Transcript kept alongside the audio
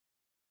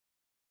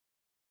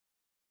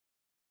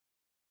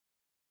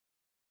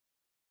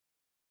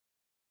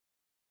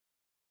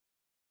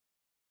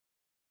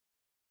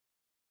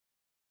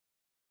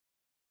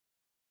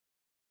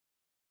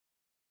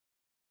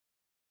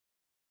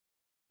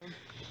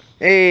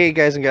Hey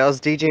guys and gals,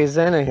 DJ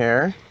Zena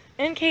here.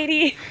 And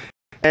Katie.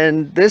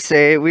 And this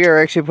day, we are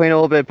actually playing a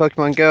little bit of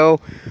Pokemon Go.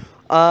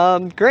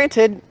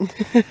 Granted,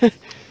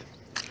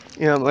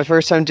 my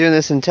first time doing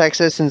this in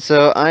Texas, and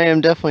so I am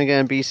definitely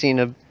going to be seeing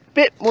a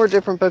bit more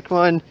different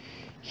Pokemon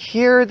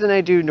here than I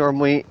do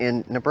normally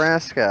in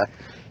Nebraska.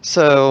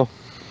 So,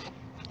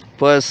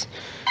 plus,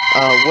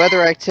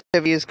 weather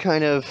activity is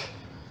kind of...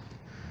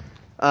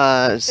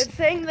 It's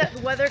saying that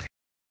weather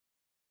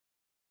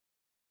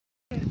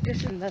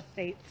conditions in the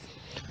States.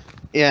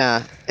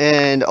 Yeah,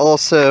 and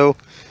also,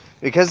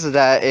 because of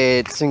that,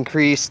 it's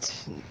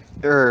increased,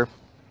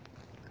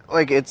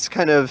 it's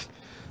kind of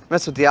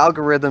messed with the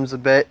algorithms a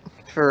bit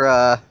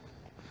for,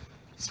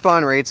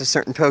 spawn rates of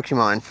certain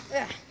Pokemon.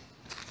 Yeah.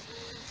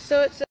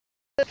 So it says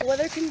that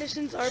weather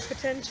conditions are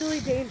potentially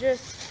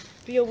dangerous.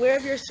 Be aware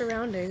of your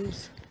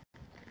surroundings.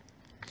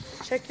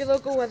 Check your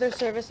local weather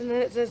service, and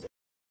then it says...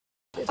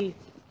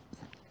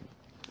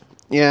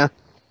 Yeah.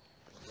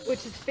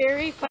 Which is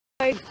fairy, fire,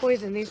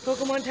 poison. These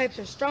Pokemon types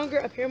are stronger,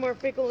 appear more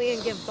frequently,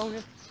 and give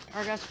bonus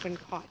Stardust when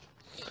caught.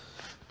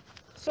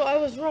 So I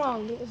was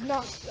wrong. It was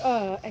not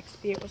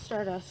XP, it was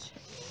Stardust.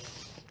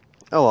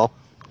 Oh well.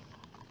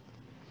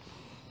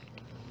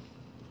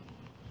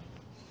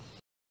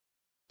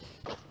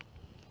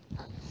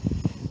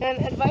 And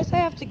advice I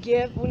have to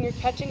give when you're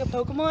catching a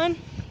Pokemon: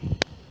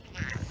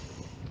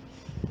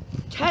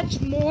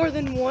 catch more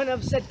than one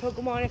of said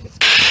Pokemon if it's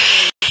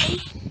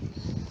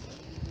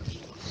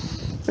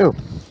Ooh.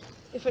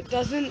 If it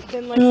doesn't,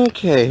 then like...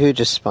 Okay, who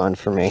just spawned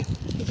for me?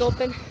 He's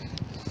open.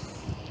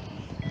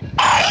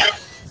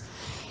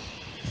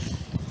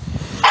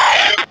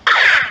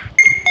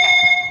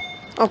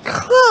 Oh,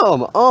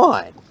 come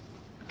on!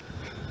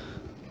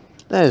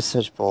 That is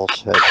such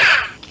bullshit.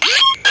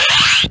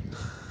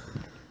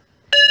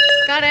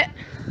 Got it.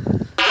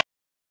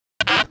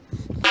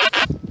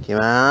 Come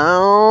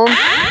on.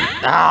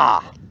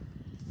 Ah!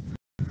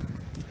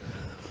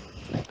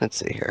 Let's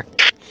see here.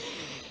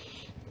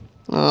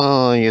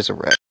 I'll use a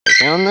red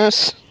on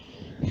this.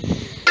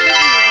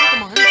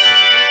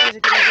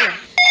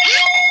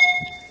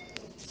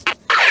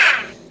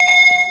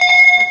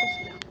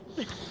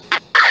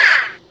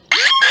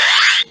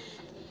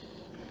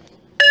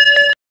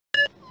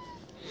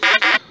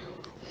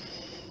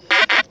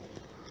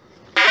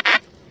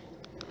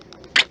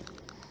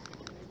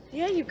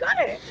 Yeah, you got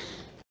it.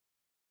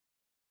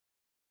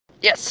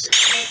 Yes.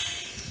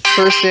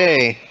 First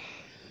day.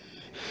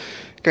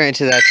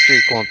 Granted, that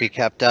streak won't be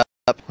kept up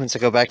once I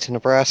go back to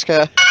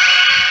Nebraska.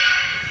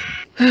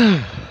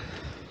 Ooh.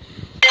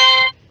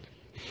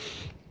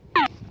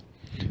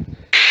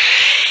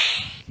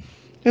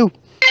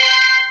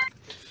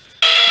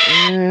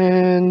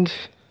 And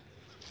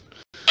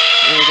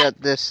I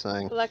got this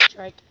thing.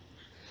 Electric.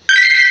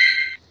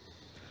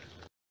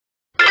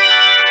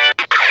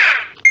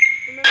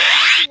 Remember, I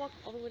have to walk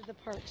all the way to the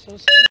park, so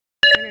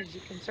energy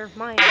conserve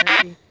my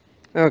energy.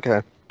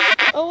 Okay.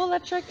 Oh,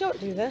 Electric, don't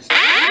do this.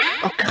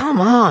 Oh, come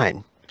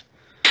on.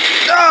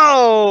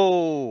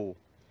 No!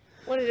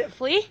 What, did it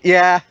flee?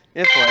 Yeah,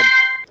 it fled.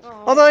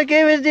 Oh. Although I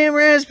gave it a damn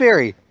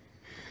raspberry.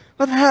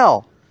 What the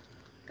hell?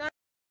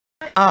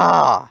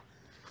 Ah.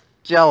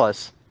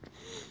 Jealous.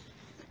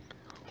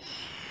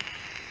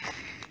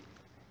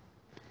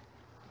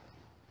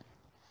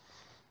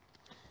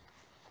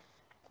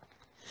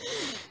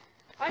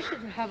 I should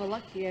have a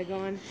lucky egg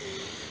on. Do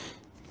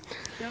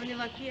you have any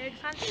lucky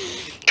eggs, hon?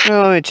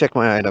 Oh, let me check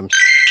my items.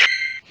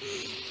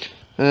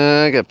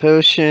 I got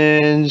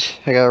potions.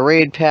 I got a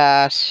raid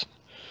pass.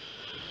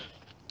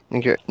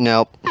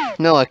 Nope.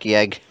 No lucky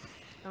egg.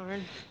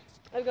 Darn.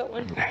 I've got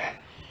one. Do you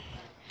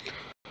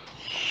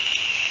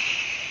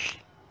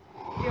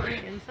have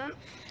any incense?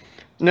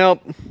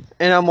 Nope.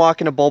 And I'm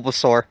walking a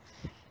Bulbasaur.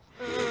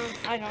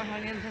 I don't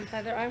have any incense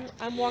either.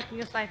 I'm walking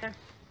a Scyther.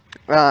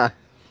 Because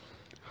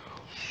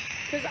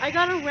I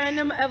got a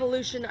random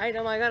evolution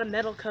item. I got a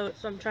metal coat,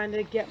 so I'm trying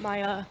to get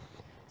my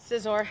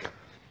Scizor.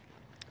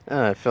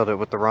 I filled it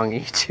with the wrong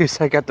E2,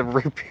 so I got the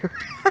rapier.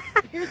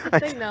 Here's the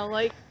thing though,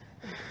 like...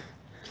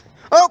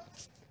 Oh!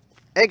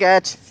 Hey,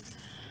 Gatch.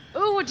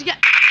 Ooh, what'd you get?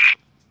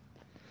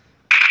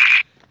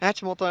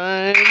 Hatchimal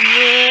time.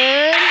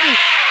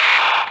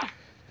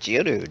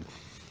 Geodude.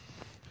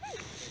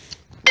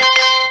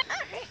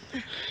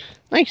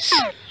 Nice.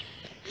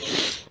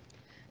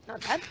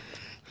 Not bad.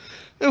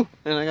 Ooh,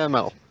 and I got a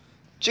medal.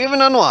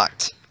 Achievement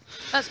unlocked.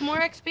 That's more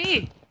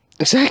XP.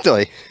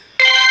 Exactly.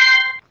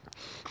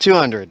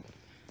 200.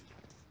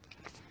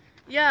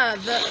 Yeah,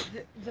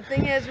 the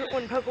thing is,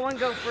 when Pokemon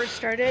Go first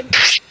started,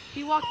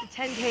 he walked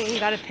to 10K and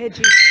got a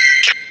Pidgey.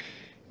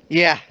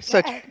 Yeah,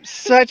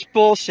 such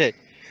bullshit.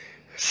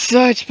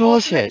 Such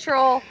bullshit.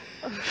 Troll.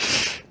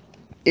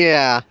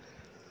 Yeah.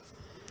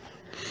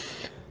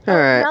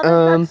 Alright, Now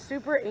they've got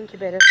super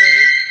incubator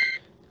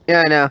thing.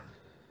 Yeah, I know.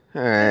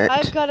 Alright.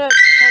 I've got a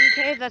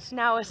 10K that's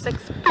now a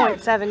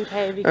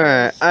 6.7K because...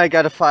 Alright, I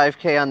got a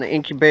 5K on the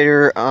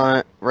incubator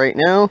right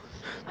now.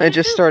 I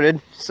just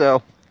started,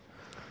 so...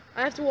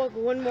 I have to walk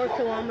 1 more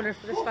kilometer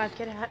for this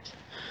 5K to hatch.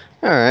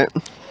 Alright.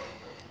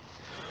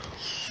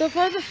 So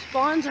far the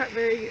spawns aren't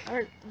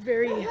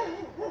very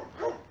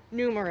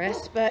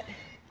numerous, but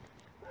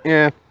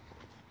Yeah.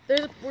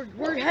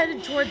 we're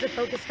headed towards a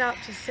focus stop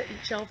to sit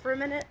and chill for a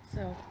minute.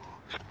 So.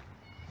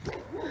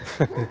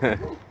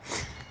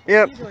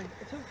 Yep. Enjoy.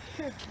 It's over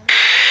here.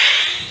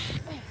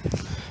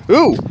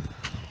 Ooh.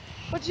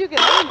 What'd you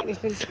get? I didn't get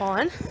anything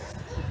spawn.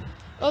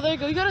 Oh, there you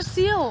go. You got a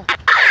seal.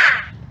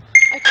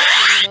 I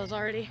caught one of those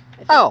already.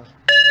 Oh.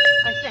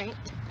 I think.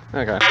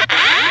 Okay.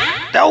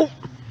 Nope.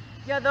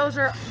 Yeah, those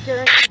are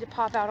guaranteed to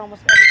pop out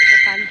almost every single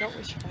time. Don't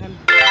waste your time.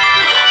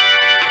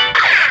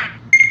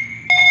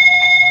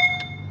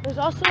 There's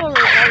also a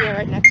Rosalia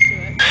right next to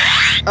it.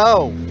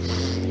 Oh.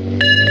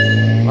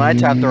 Well, I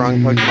tapped the wrong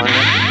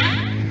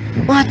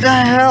Pokemon. What the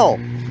hell?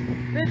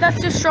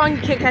 That's too strong.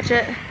 You can't catch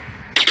it.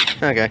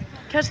 Okay.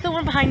 Catch the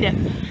one behind it.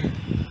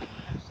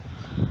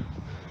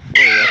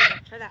 There you go.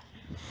 Try that.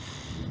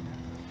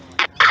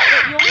 But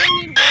you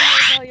only need one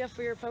Rosalia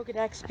for your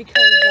Pokedex because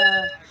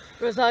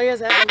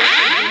Rosalia's evolution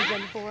is in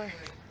Gen 4.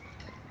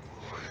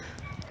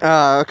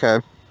 Okay.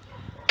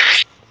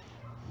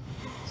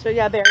 So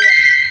yeah, bury it.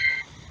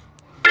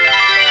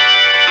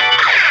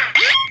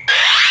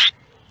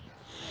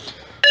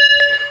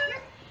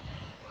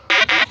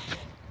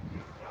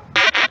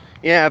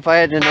 Yeah, if I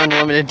had an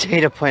unlimited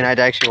data plan, I'd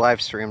actually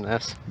live stream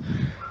this.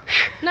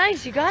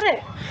 Nice, you got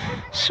it.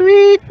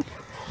 Sweet.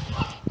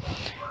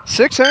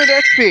 600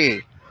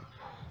 XP.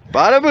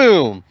 Bada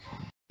boom.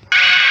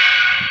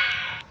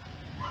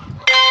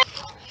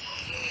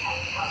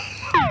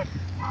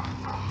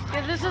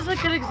 Yeah, this is a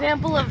good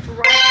example of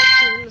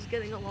rival teams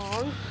getting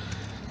along.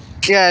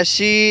 Yeah,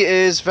 she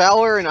is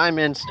Valor and I'm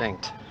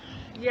Instinct.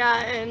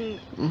 Yeah, and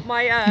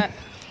my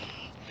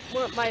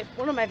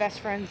one of my best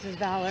friends is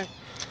Valor,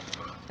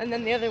 and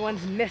then the other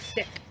one's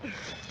Mystic.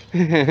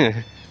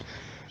 Wait,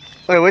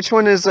 which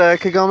one is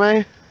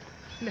Kagome?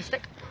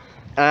 Mystic.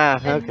 Ah,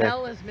 And okay.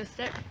 Mel is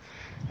Mystic.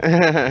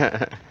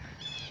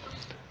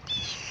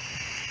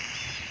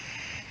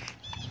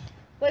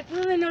 Like,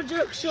 really, no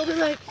joke. She'll be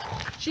like,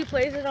 she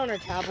plays it on her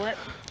tablet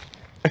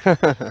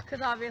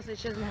because obviously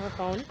she doesn't have a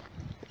phone.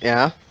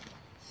 Yeah.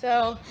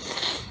 So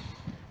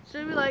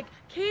she'll be like,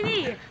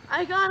 Katie,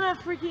 I got a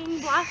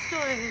freaking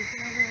Blastoise.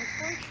 And I'll be like,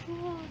 oh,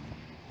 cool.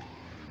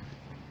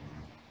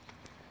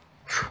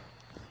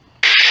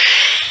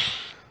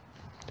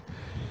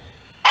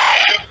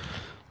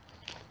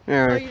 Oh,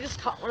 Alright. you just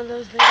caught one of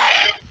those things.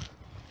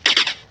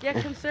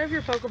 Yeah, conserve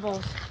your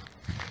Pokeballs.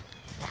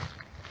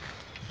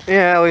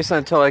 Yeah, at least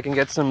until I can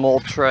get some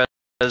mold treads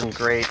and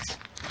grates.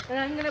 And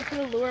I'm gonna put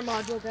a lure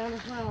module down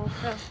as well.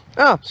 So,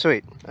 Oh,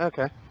 sweet.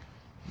 Okay.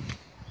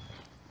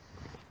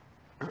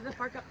 is the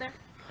park up there?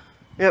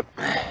 Yep.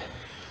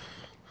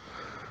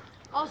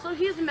 Also,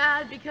 he's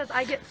mad because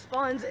I get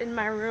spawns in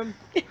my room.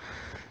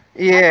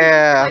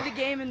 Yeah. I can just play the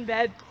game in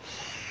bed.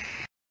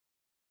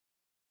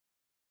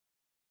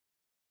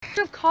 I should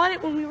have caught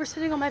it when we were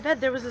sitting on my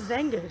bed. There was a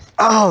Zangoose.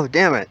 Oh,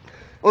 damn it.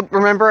 Well,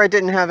 remember I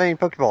didn't have any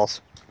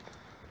Pokeballs.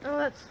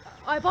 Oh,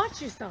 I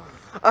bought you some.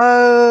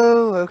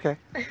 Oh, okay.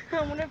 I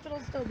wonder if it'll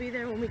still be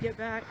there when we get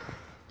back.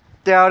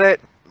 Doubt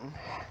it.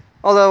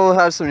 Although we'll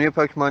have some new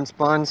Pokemon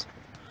spawns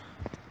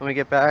when we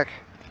get back.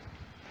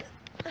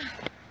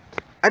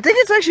 I think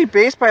it's actually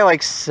based by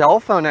like cell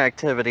phone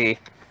activity.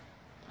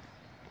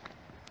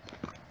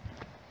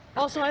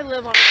 Also, I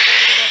live on a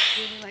server that's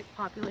really like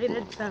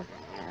populated, so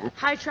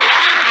high traffic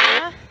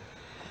area.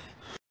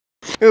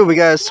 Ooh, we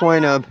got a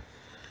Swinub.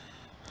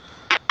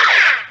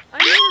 I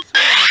need a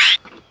swim.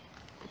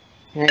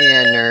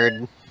 Yeah,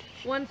 nerd.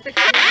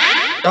 160.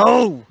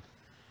 Oh!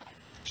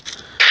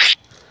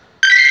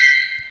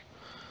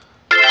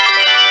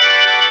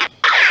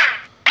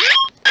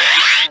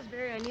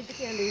 Raspberry, I need the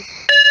candies.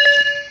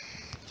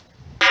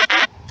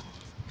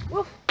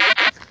 Woof.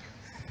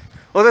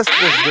 Well, this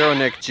is Zero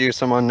Nick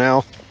juice I'm on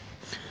now.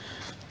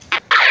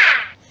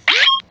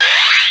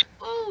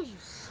 Oh, you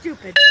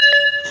stupid.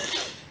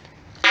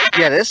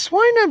 Yeah, this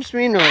Swinub's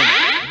mean.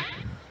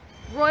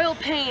 Royal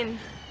pain.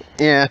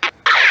 Yeah.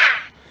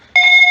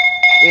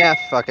 Yeah,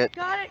 fuck it.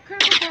 Got it.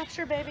 Critical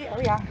capture, baby.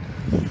 Oh, yeah.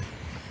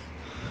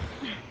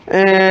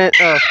 And,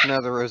 oh,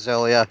 another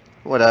Roselia.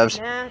 Whatevs.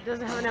 Nah, it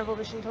doesn't have an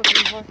evolution token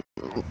anymore.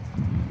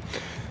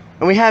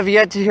 And we have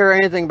yet to hear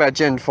anything about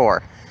Gen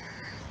 4.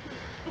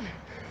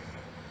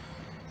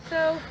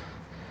 So,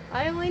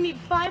 I only need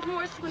 5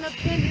 more Swinub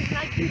candies and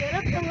I can get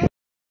up the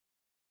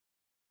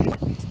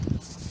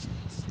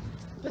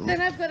But then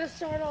I've got to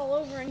start all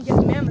over and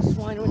get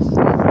Mammoth-Swine, which is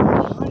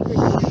hungry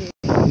candy.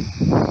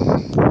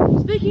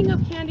 Speaking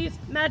of candies,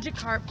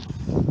 Magikarp.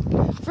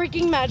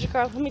 Freaking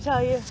Magikarp, let me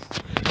tell you.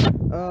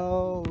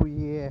 Oh,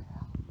 yeah.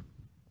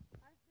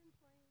 I've been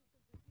playing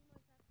since the 2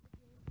 months after the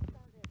game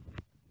started,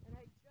 and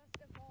I just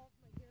evolved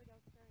my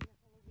Gyarados during the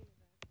Halloween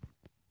event.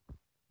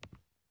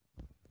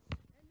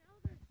 And now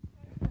there's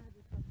shiny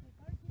Magikarp. So if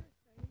I get a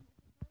shiny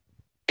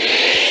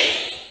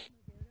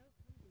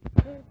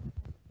Magikarp,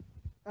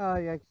 Oh,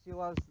 yeah, she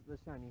loves the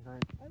shiny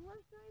hunt. I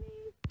love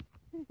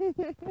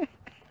shinies.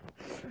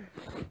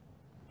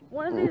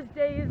 One of these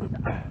days,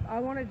 I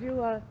want to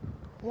do a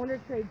Wonder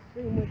Trade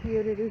stream with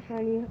you to do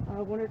shiny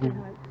Wonder Trade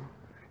hunts.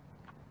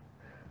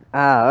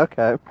 Ah,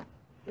 okay.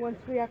 Once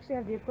we actually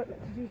have the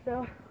equipment to do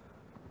so.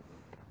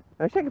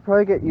 Actually, I could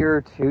probably get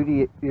your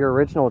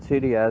original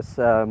 2DS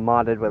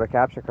modded with a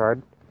capture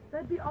card.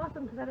 That'd be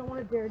awesome because I don't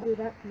want to dare do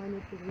that for my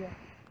new 2DS.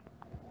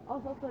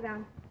 Also, slow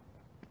down.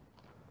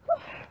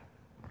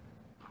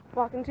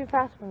 Walking too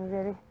fast for me,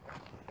 baby.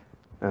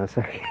 Oh,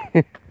 sorry.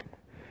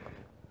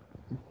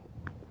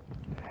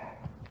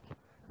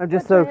 I'm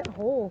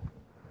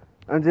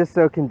just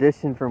so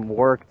conditioned from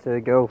work to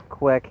go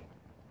quick.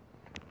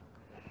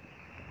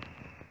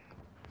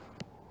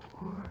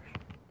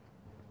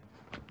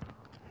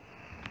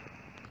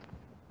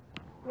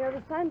 Yeah,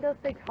 the sign does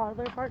say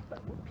toddler park,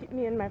 but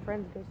me and my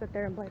friends go sit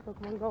there and play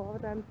Pokemon Go all the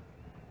time.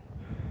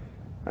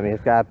 I mean,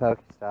 it's got a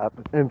Pokestop,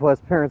 and plus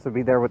parents would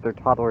be there with their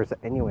toddlers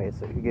anyway,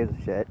 so who gives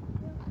a shit?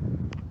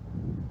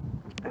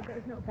 But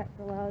there's no pets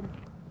allowed.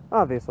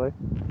 Obviously.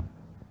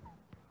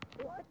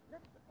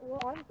 Well,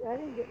 honestly, I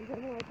didn't get in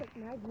trouble. I took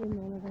Maggie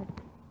in one of it.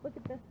 Look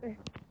at this thing.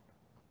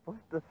 What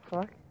the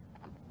fuck?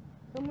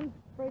 Someone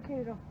spray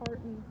painted a heart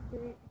in the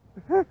street.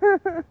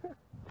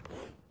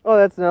 Oh,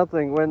 that's another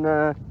thing. When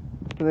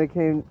they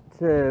came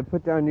to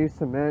put down new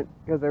cement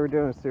because they were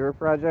doing a sewer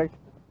project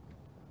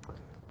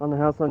on the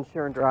house on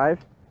Sharon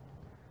Drive,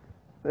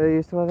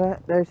 you saw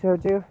that I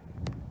showed you?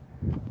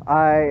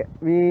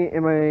 Me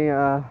and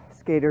my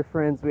skater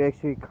friends, we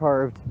actually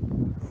carved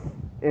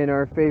in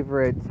our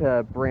favorite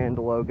brand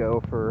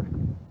logo for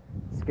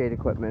skate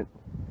equipment.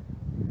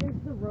 Into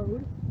the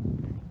road?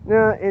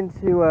 No,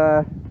 into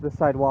the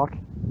sidewalk.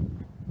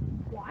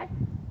 Why?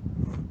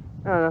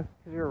 I don't know,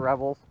 because you're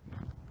rebels.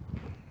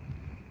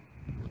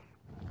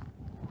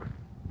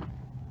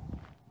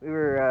 We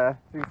were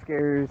three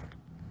skaters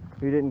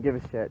who didn't give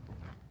a shit.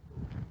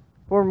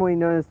 Formerly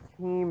known as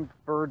Team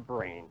Bird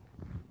Brain.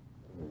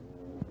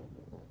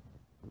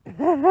 That's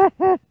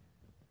a,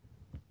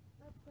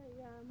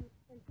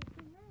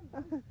 interesting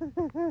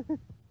name.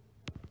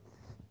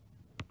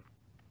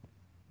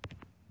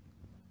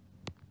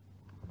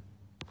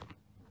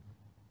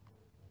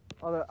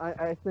 Although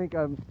I think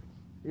you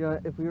know,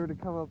 if we were to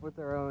come up with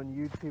our own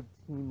YouTube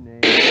team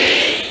name,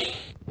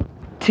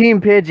 Team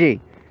Pidgey.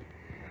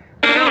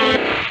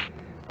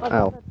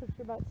 Oh, that's what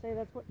you're about to say.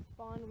 That's what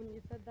spawned when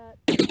you said that.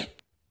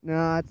 No,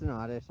 that's an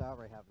oddish. I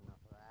already have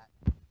enough of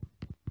that.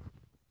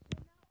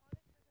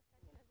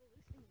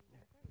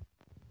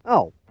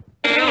 Oh.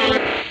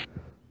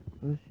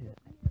 Oh shit.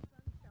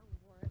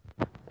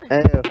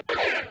 Oh.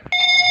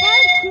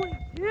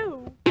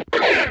 522.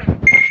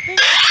 The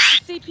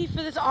CP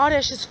for this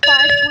oddish is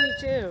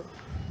 522.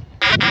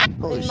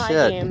 Holy in my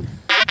shit. game.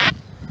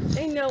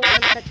 They know when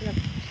I'm catching a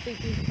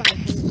CP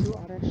 522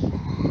 oddish.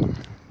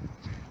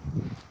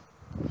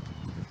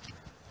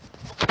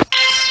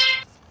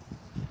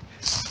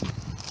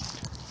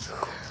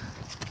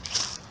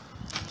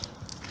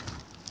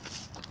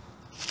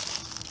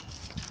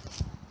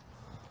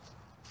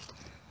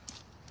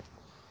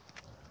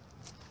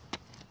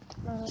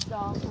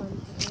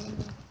 Dolphins.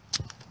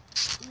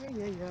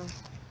 Yeah.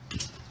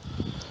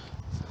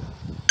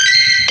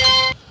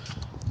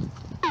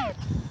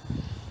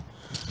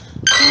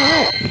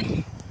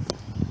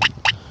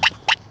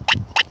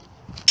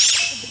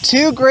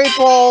 2 great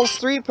balls,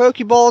 3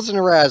 Pokeballs, and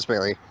a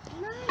raspberry.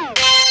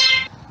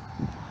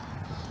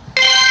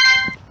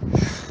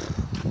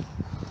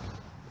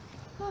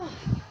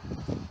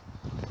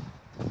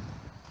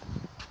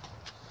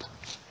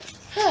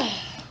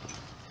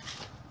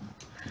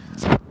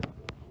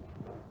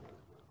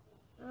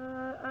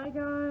 I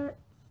got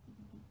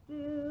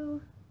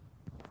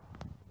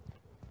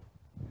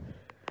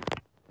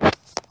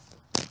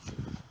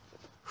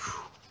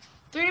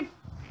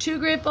 2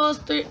 great balls,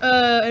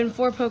 and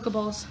 4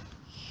 Pokeballs.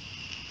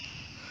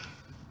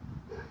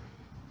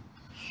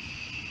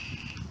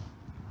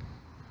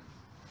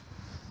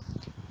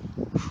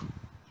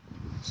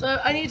 So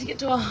I need to get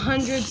to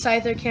 100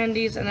 Scyther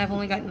candies, and I've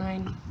only got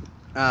 9.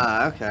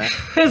 Ah, okay.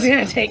 It's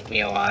gonna take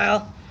me a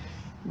while.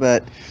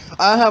 But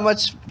I don't have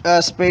much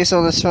space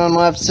on this phone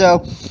left,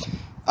 so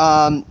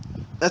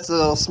that's a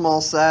little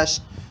small sash.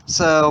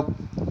 So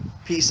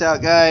peace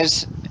out,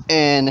 guys,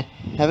 and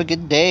have a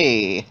good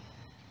day.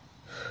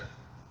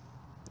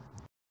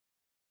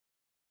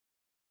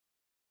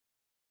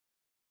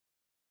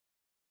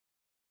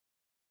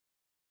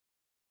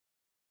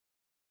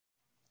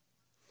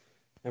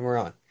 And we're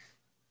on.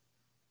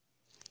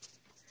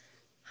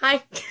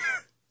 Hi.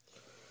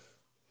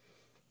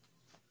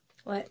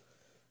 What?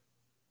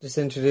 Just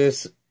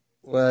introduce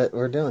what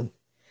we're doing.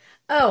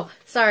 Oh,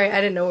 sorry, I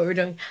didn't know what we were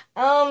doing.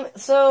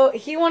 So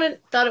he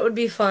thought it would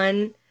be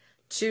fun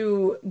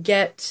to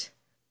get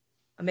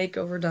a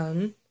makeover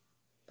done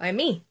by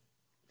me.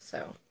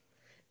 So,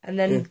 and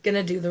then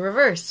gonna do the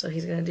reverse. So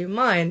he's gonna do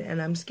mine, and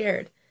I'm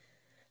scared.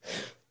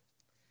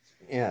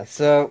 Yeah,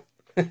 so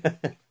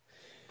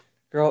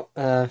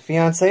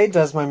fiance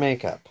does my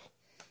makeup.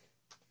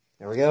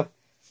 There we go.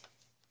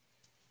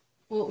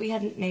 Well, we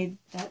hadn't made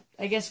that.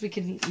 I guess we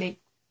could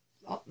make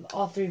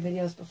all 3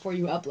 videos before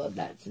you upload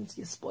that, since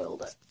you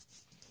spoiled it.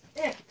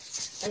 Yeah.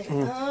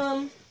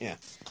 Okay. Yeah.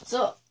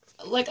 So,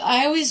 like,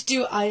 I always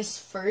do eyes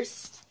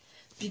first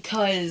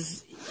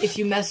because if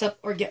you mess up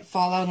or get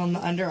fallout on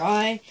the under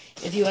eye,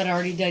 if you had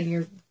already done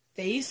your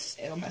face,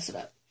 it'll mess it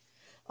up.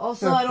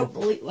 Also, I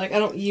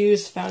don't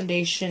use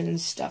foundation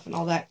and stuff and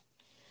all that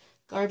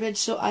garbage,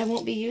 so I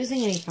won't be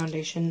using any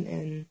foundation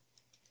in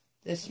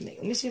this.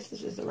 Let me see if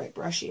this is the right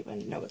brush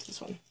even. No, it's this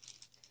one.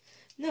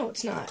 No,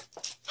 it's not.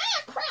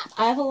 Ah, crap!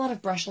 I have a lot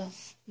of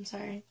brushes. I'm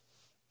sorry.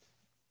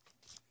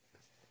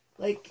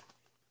 Like,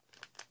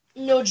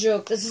 no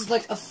joke. This is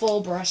like a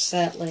full brush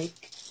set. Like,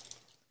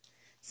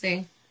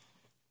 see?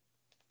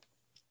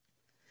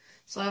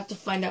 So I have to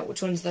find out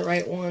which one's the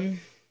right one.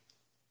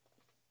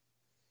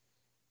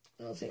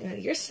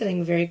 You're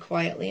sitting very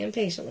quietly and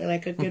patiently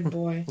like a good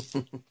boy.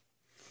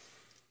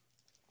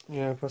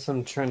 Yeah, plus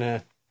I'm trying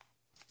to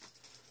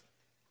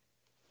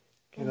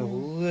get a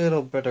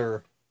little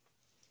better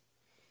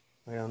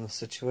light on the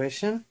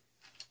situation.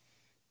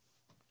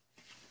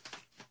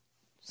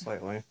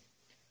 Slightly.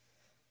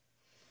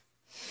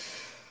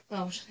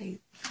 Oh, should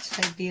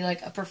I be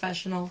like a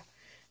professional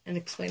and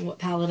explain what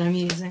palette I'm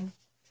using?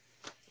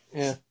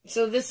 Yeah.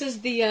 So this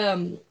is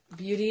the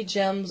Beauty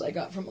Gems I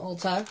got from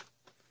Ulta.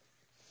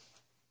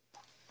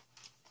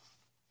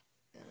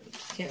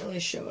 Can't really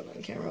show it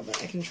on camera,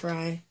 but I can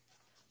try.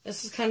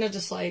 This is kind of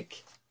just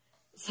like,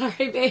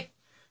 sorry, babe.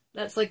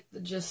 That's like the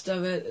gist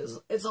of it.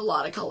 It's a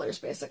lot of colors,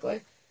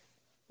 basically.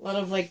 A lot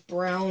of like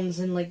browns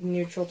and like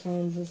neutral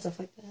tones and stuff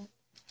like that.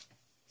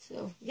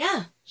 So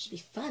yeah, should be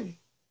fun.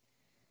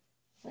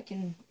 If I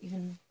can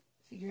even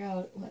figure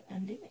out what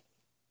I'm doing.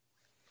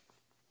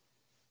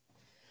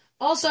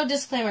 Also,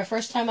 disclaimer: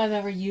 first time I've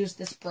ever used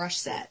this brush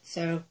set,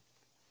 so,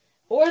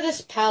 or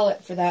this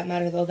palette for that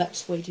matter. Though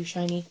that's way too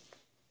shiny.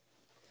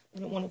 I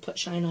don't want to put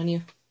shine on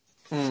you.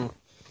 Yeah,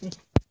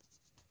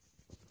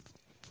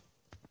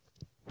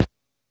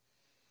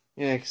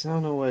 because I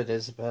don't know what it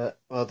is about.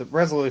 Well, the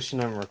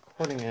resolution I'm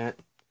recording at,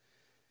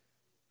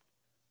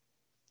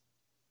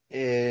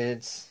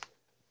 it's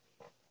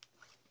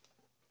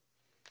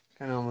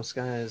kind of almost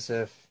kind of as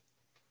if.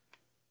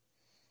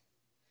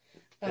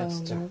 Oh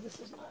no,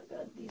 this is not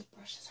good. These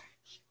brushes are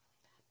actually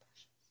really bad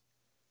brushes.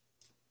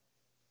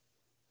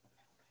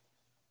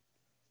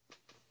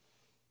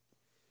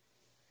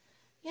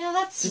 Yeah,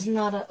 that's just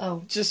not a...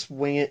 Oh. Just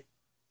wing it.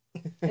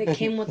 It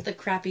came with the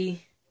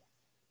crappy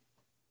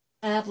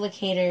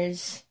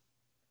applicators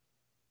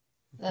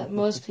that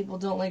most people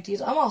don't like to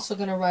use. I'm also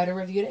going to write a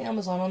review to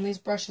Amazon on these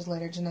brushes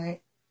later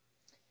tonight.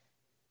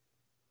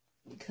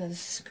 Because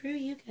screw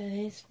you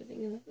guys for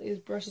thinking that these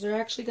brushes are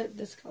actually good.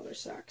 This color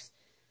sucks.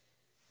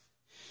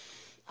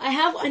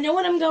 I know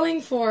what I'm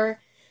going for.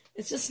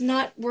 It's just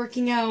not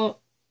working out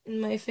in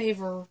my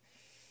favor.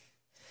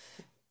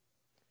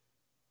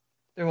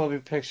 There will be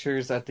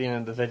pictures at the end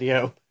of the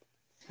video.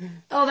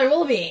 Oh, there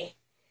will be.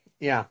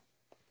 Yeah.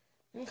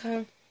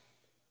 Okay.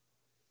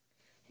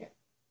 Here.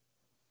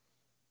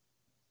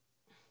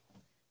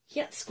 You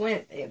can't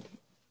squint, babe.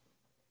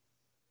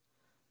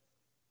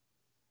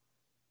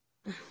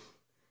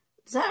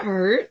 Does that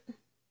hurt?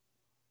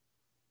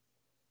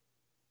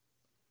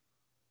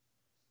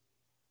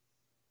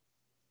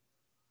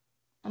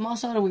 I'm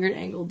also at a weird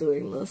angle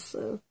doing this,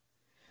 so.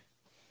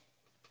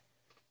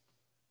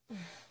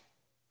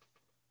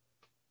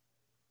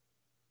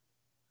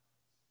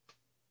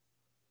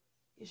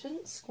 You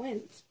shouldn't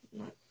squint.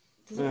 It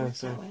doesn't work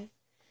that way.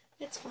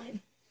 It's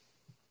fine.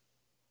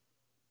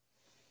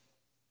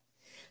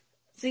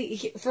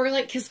 See, for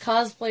like his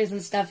cosplays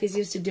and stuff, he's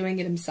used to doing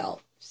it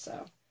himself,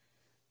 so.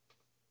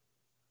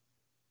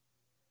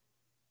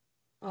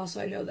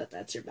 Also, I know that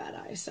that's your bad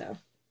eye, so.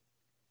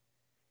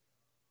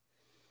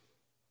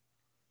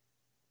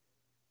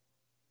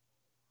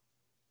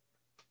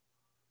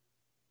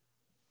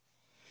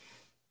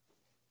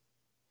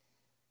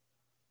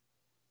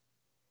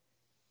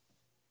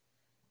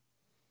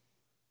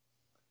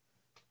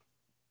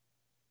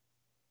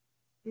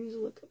 You need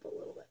to look up a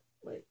little bit,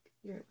 like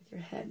with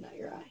your head, not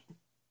your eye.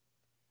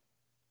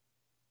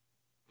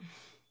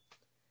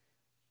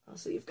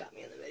 Also, you've got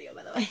me in the video,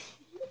 by the way.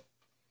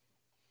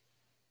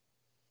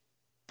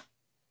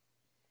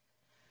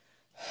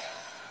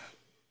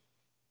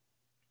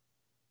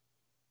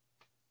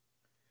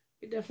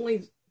 You're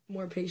definitely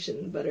more patient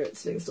and better at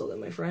sitting still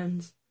than my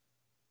friends.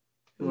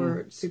 Who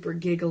are super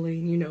giggly,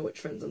 and you know which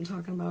friends I'm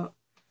talking about.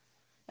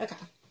 Okay.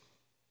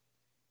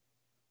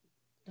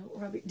 Don't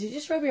rub your... Did you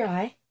just rub your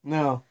eye?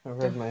 No, I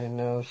rubbed my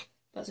nose.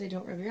 But say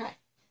don't rub your eye.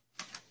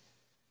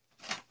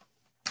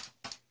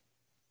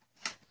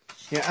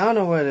 Yeah, I don't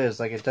know what it is.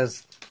 Like, it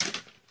does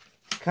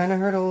kind of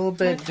hurt a little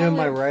bit doing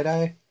my right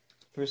eye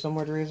for some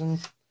weird reason.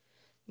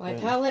 My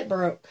palette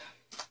broke.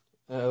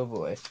 Oh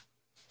boy.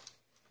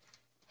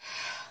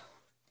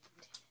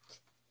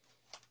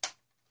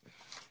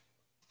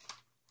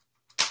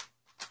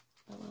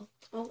 Oh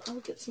well. I'll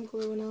get some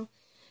glue and I'll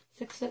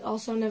fix it.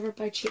 Also, never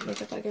buy cheap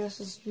makeup, I guess,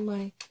 is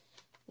my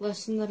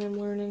lesson that I'm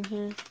learning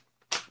here.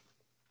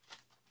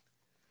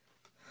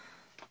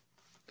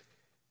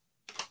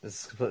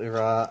 This is completely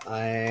raw.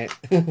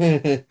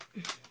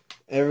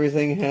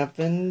 everything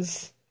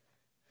happens,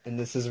 and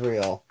this is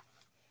real.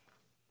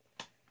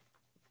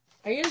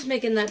 Are you just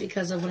making that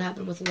because of what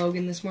happened with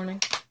Logan this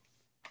morning?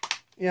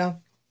 Yeah.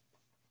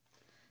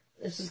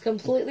 This is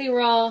completely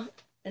raw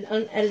and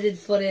unedited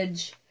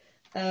footage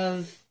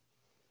of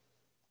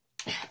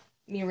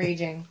me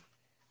raging.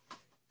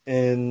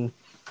 And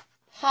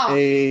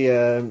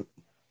a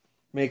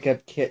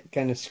makeup kit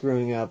kind of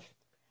screwing up.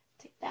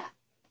 Take that.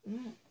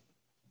 Mm.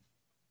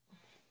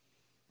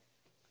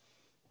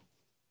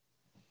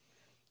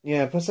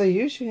 Yeah, plus I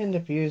usually end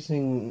up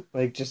using,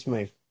 like, just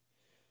my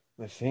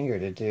finger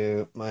to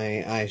do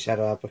my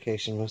eyeshadow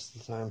application most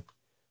of the time.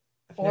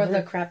 Or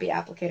the crappy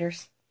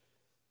applicators.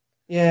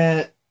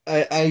 Yeah,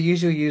 I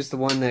usually use the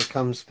one that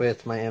comes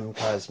with my M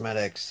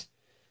Cosmetics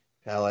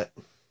palette.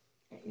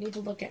 You need to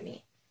look at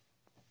me.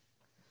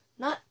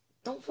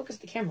 Don't focus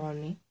the camera on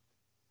me.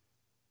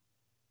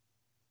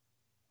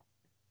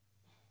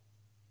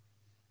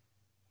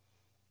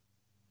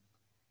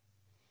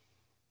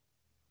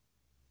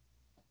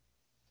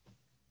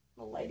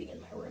 The lighting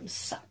in my room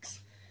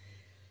sucks.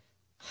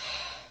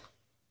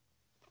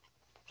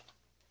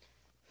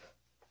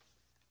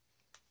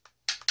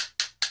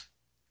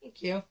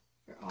 Thank you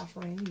for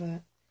offering,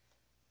 but...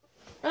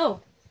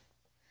 Oh!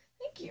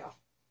 Thank you.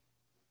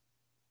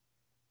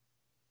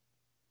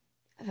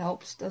 That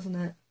helps, doesn't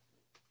it?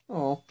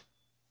 Oh.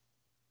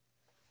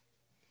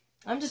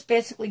 I'm just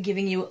basically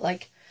giving you,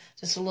 like,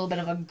 just a little bit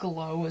of a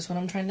glow is what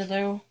I'm trying to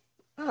do.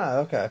 Ah,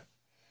 okay.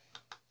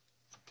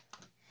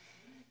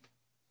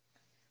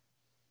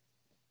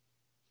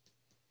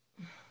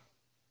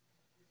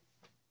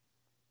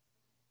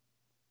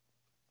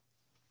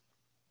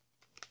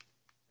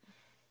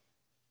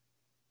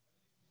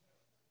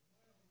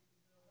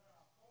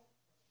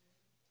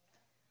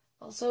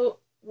 Also,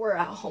 we're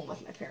at home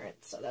with my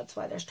parents, so that's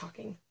why there's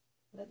talking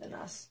other than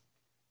us.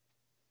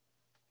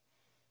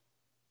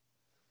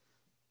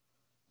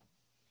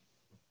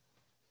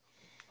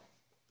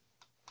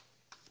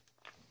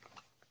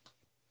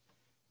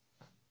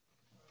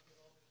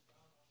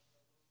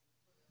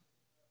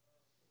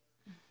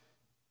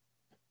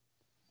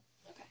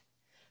 Okay.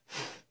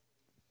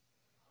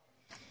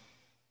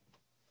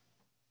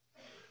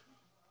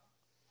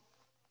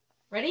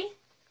 Ready?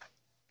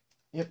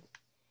 Yep.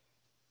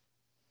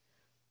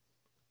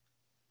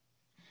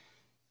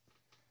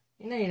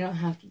 You know you don't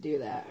have to do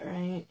that,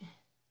 right?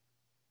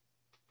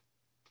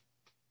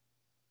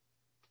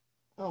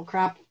 Oh,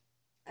 crap.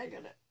 I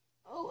got it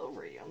all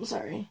over you. I'm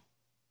sorry.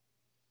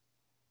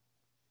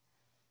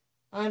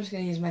 I'm just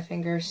going to use my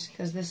fingers,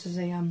 because this is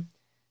a,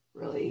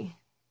 really...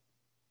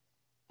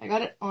 I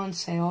got it on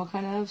sale,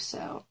 kind of,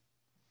 so...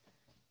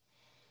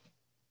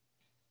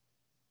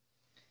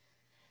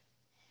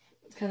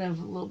 It's kind of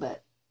a little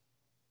bit...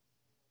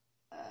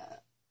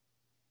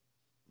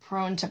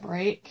 prone to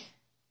break.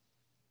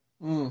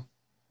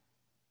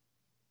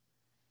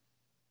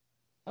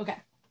 Okay,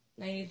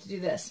 now you need to do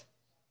this.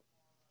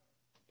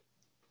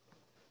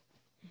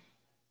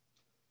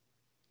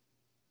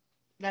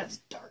 That's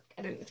dark.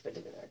 I didn't expect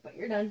it to be dark, but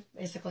you're done,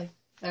 basically.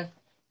 So.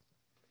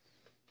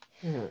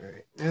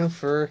 Alright, now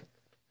for...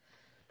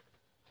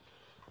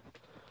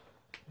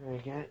 There we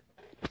go.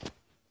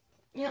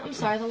 Yeah, I'm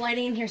sorry, the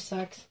lighting in here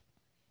sucks.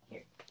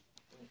 Here.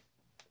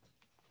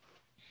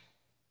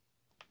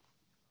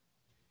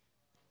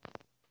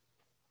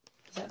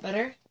 Is that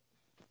better?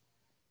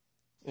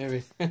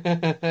 Maybe. I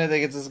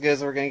think it's as good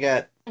as we're gonna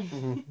get.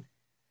 What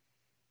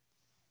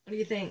do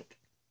you think?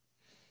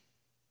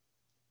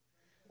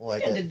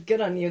 Like I did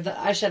good on you. The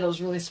eyeshadow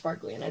was really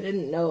sparkly, and I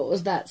didn't know it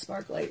was that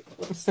sparkly.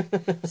 Whoops.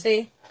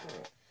 See?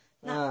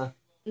 No,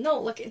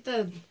 look at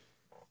the...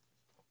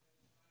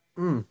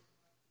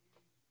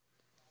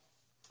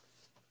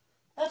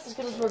 That's as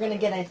good as we're gonna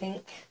get, I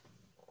think.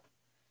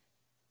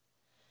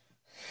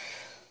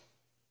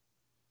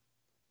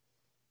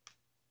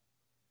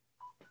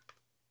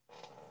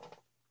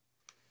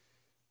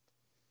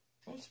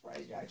 I'm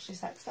surprised you actually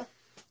sat still.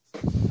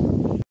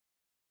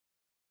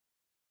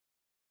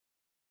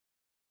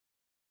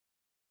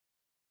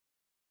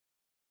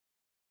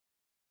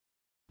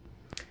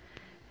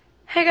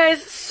 Hey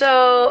guys,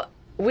 so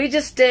we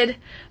just did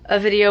a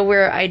video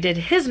where I did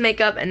his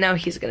makeup and now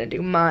he's gonna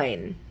do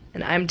mine.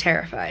 And I'm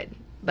terrified,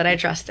 but I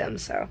trust him,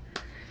 so.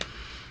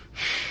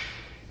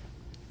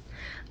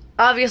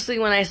 Obviously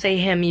when I say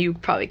him, you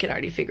probably can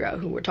already figure out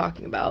who we're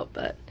talking about,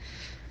 but.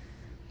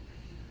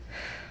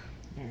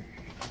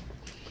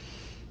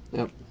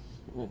 Yep.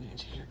 I need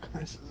to take your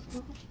glasses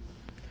off.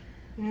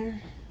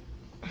 Here.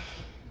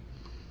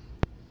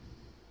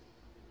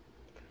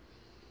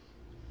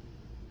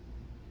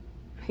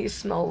 You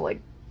smell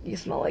like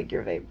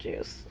your vape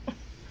juice.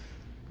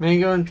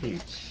 Mango and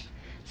peach.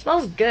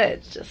 Smells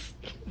good, just.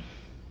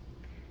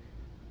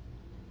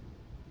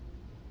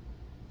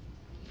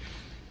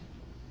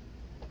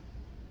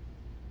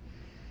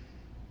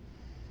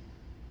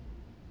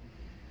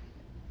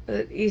 Is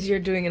it easier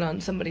doing it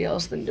on somebody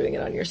else than doing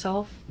it on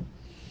yourself?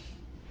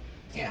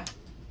 Yeah.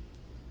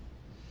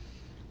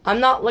 I'm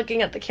not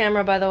looking at the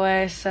camera, by the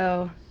way,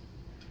 so.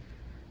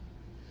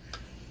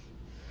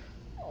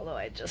 Although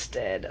I just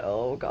did.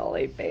 Oh,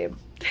 golly, babe.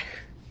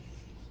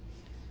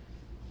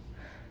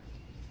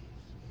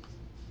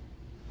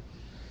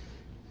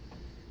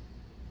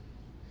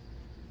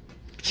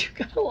 You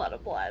got a lot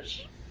of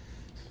blush.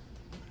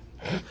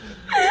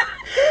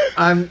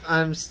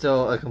 I'm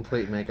still a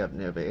complete makeup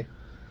newbie,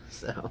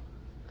 so.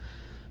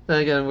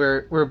 Then again,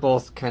 we're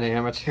both kind of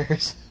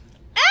amateurs.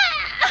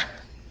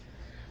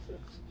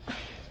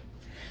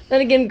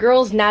 Then again,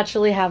 girls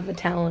naturally have the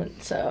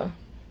talent, so.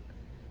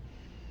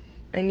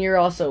 And you're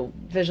also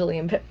visually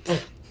impaired.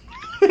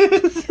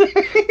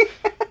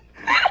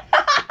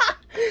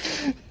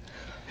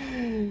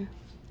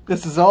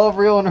 This is all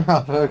real and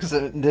raw, folks.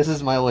 This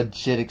is my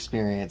legit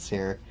experience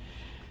here.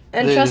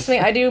 And trust me,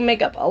 I do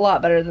makeup a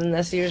lot better than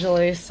this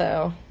usually,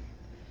 so.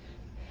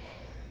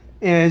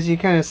 Yeah, as you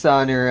kind of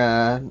saw in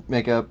your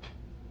makeup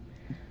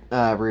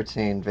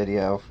routine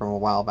video from a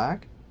while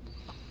back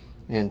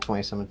in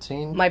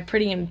 2017. My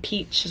pretty in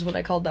peach is what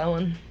I called that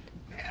one.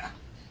 Yeah.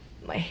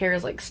 My hair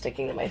is like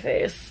sticking to my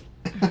face.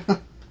 Did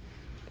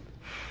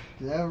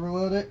I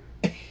overload it?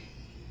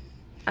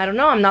 I don't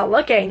know, I'm not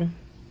looking.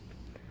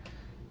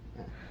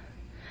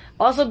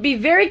 Also, be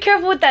very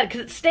careful with that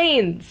because it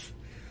stains.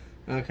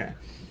 Okay.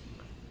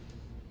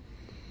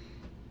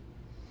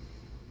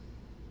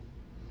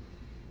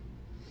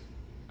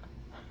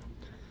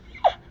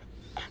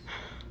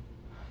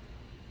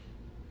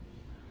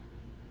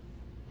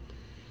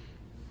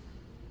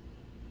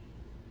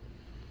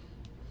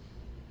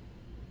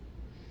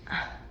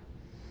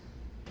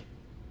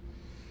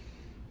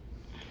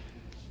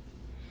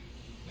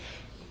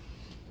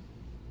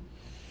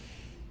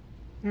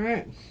 All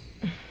right.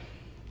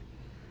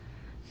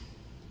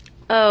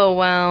 Oh,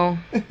 wow.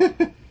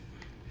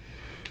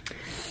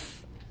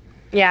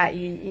 Yeah.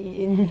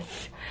 And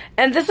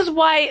this is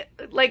why,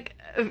 like,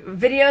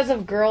 videos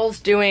of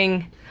girls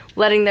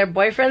letting their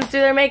boyfriends do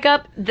their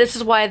makeup, this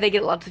is why they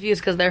get lots of views,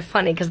 because they're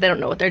funny, because they don't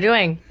know what they're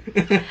doing.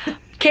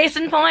 Case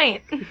in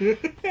point.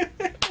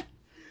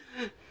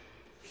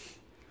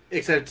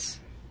 Except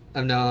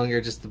I'm no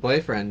longer just the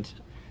boyfriend.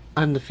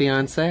 I'm the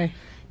fiancé.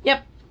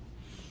 Yep.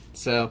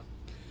 So,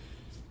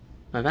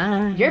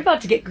 bye-bye. You're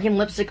about to get green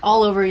lipstick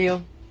all over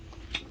you.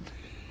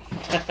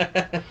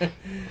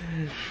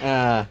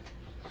 Bye,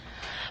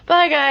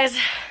 guys.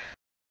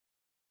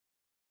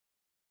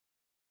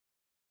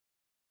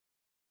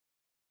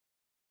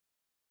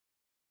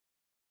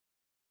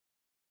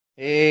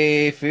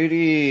 Hey,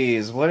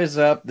 foodies. What is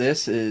up?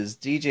 This is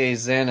DJ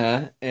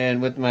Zana,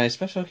 and with my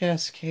special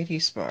guest, Katie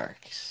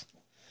Sparks.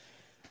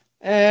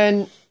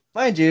 And,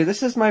 mind you,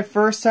 this is my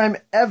first time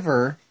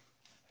ever,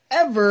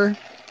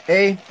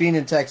 A, being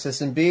in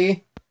Texas, and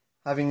B,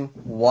 having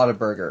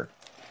Whataburger.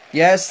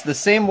 Yes, the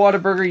same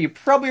Whataburger. You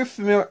probably are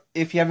familiar,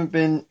 if you haven't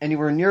been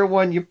anywhere near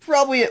one, you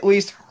probably at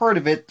least heard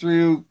of it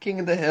through King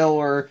of the Hill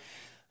or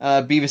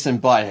Beavis and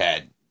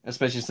Butthead.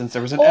 Especially since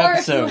there was an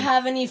episode. Or if you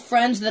have any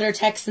friends that are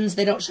Texans,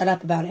 they don't shut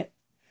up about it.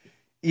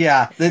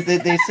 Yeah, they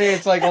say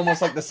it's like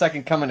almost like the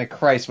second coming of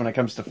Christ when it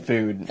comes to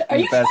food. Are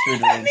you fast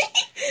food range.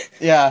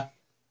 Yeah.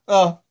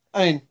 Oh,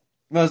 I mean,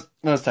 most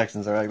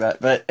Texans are like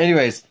that. But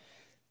anyways,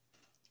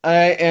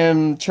 I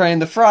am trying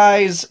the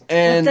fries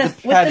and the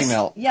patty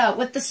melt. Yeah,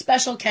 with the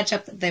special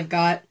ketchup that they've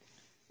got.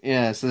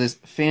 Yeah, so this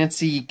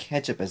fancy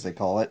ketchup, as they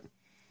call it.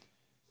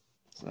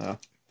 So,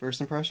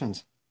 first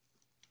impressions.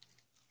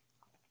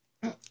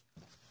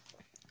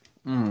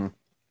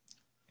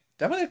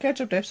 Definitely the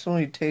ketchup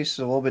definitely tastes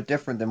a little bit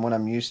different than what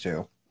I'm used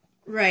to.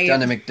 Right.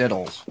 Done to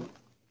McDiddles.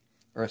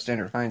 Or a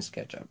standard Heinz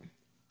ketchup.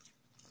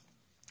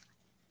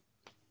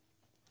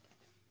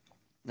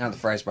 Now the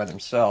fries by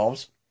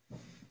themselves.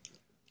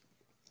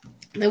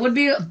 They would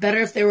be better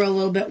if they were a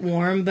little bit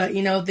warm, but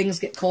you know, things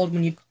get cold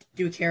when you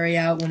do carry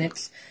out when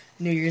it's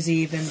New Year's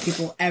Eve and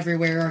people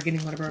everywhere are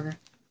getting Whataburger.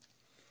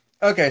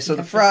 Okay, so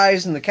the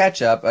fries and the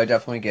ketchup, I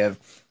definitely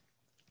give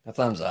a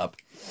thumbs up.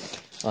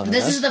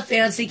 This is the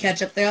fancy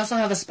ketchup. They also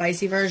have a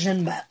spicy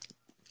version, but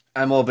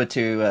I'm a little bit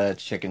too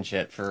chicken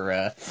shit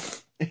for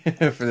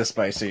for the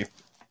spicy.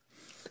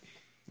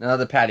 Now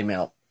the patty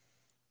melt.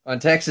 On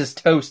Texas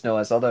toast, no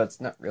less, although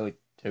it's not really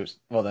toast.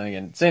 Well, then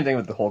again, same thing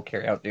with the whole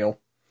carry-out deal.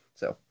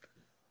 So.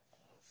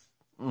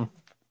 Oh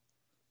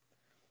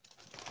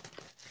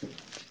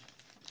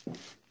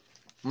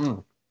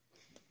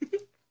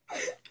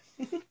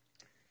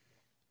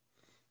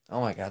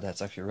my god,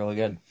 that's actually really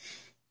good.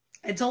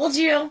 I told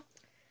you.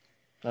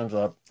 Thumbs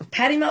up.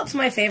 Patty melt's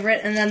my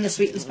favorite, and then the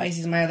sweet and spicy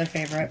is my other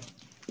favorite.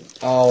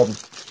 I'll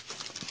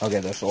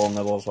get this a little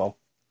nibble as well.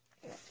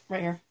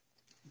 Right here.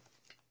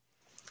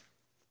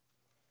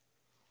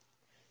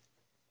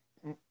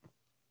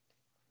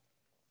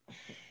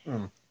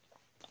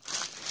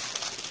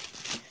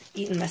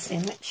 Eating my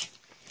sandwich.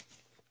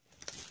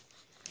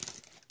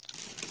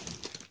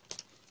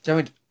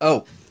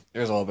 Oh,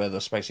 there's a little bit of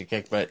the spicy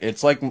kick, but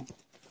it's like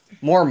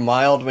more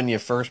mild when you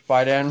first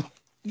bite in.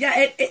 Yeah,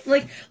 it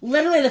like,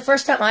 literally the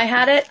first time I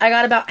had it, I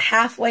got about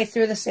halfway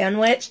through the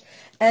sandwich,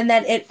 and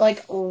then it,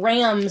 like,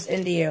 rams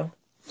into you.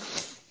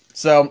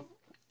 So,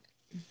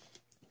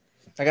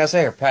 I gotta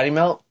say, her patty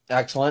melt,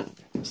 excellent.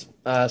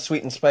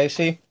 Sweet and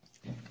spicy.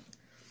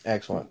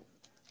 Excellent.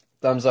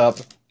 Thumbs up.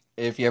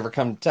 If you ever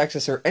come to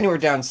Texas or anywhere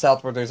down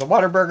south where there's a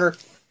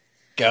Whataburger,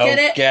 go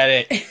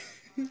get it.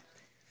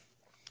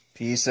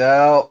 Peace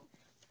out.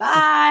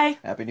 Bye.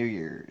 Happy New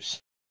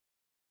Year's.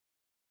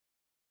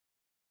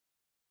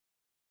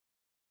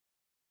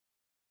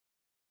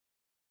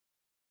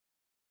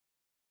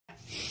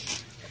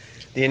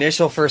 The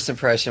initial first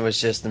impression was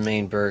just the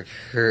main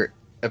burger.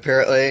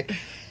 Apparently,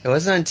 it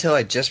wasn't until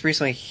I just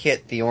recently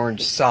hit the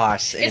orange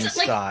sauce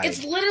inside.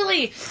 It's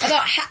literally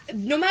about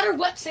no matter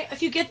what. Say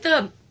if you get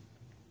the,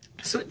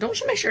 so don't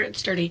you make sure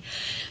it's dirty.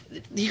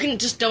 You can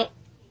just don't.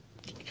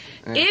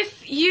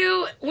 If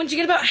you once you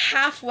get about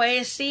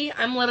halfway, see,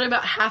 I'm literally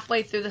about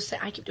halfway through the.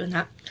 I keep doing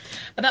that.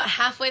 About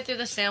halfway through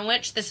the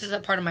sandwich. This is a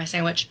part of my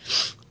sandwich.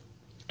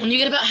 When you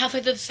get about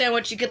halfway through the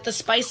sandwich, you get the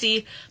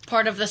spicy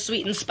part of the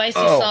sweet and spicy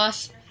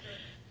sauce.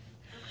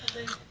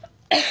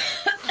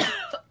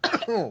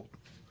 Oh.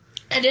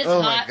 And it's hot.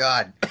 Oh my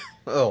god.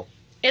 Oh.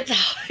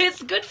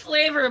 It's good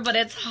flavor, but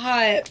it's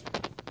hot.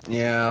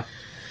 Yeah.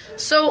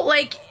 So,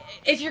 like,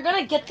 if you're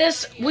gonna get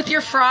this with your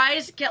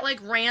fries, get,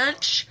 like,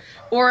 ranch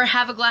or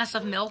have a glass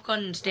of milk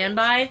on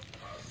standby.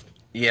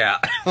 Yeah.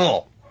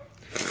 Oh.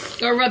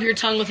 Or rub your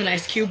tongue with an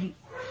ice cube.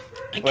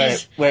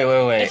 Wait.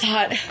 It's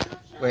hot.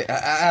 Wait,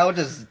 how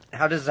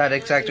does that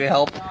exactly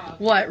help?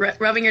 What,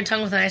 rubbing your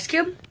tongue with an ice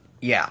cube?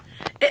 Yeah.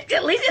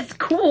 At least it's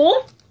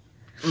cool.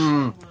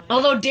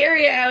 Although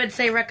dairy, I would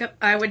say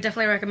I would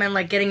definitely recommend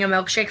like getting a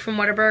milkshake from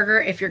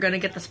Whataburger if you're gonna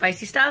get the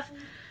spicy stuff,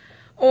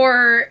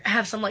 or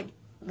have some like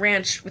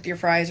ranch with your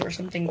fries or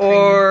something.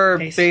 Or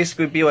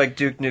basically be like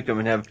Duke Nukem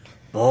and have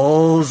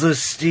balls of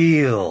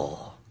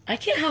steel. I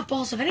can't have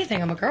balls of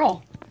anything. I'm a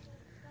girl.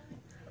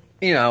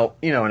 You know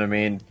what I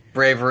mean.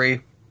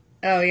 Bravery.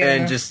 Oh yeah.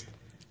 And just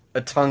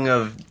a tongue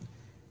of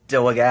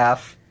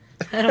Dilligaff.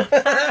 I don't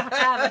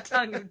have a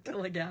tongue of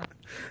Dilligaff.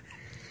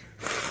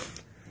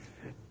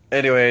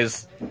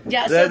 Anyways,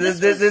 yeah. So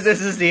this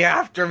is the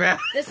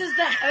aftermath. This is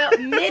the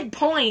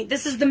midpoint.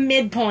 This is the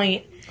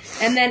midpoint,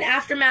 and then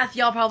aftermath.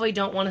 Y'all probably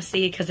don't want to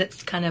see because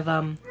it's kind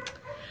of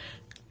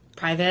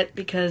private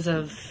because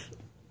of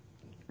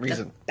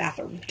reason. The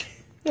bathroom.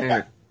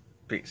 Anyway,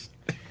 peace.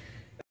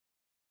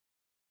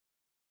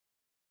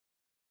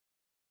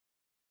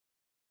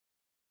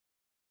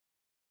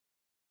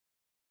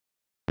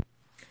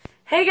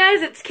 Hey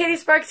guys, it's Katie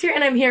Sparks here,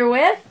 and I'm here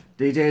with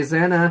DJ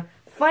Xana.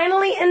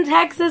 Finally in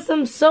Texas,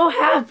 I'm so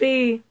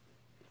happy.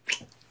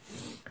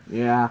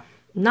 Yeah.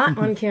 Not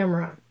on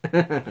camera.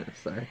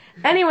 Sorry.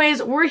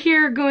 Anyways, we're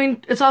here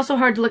it's also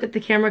hard to look at the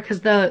camera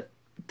because the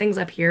thing's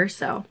up here,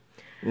 so.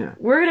 Yeah.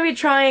 We're going to be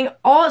trying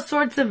all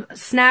sorts of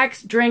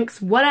snacks, drinks,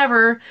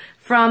 whatever,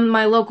 from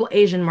my local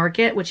Asian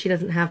market, which he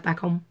doesn't have back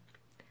home.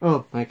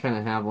 Oh, I kind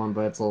of have one,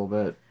 but it's a little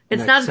bit...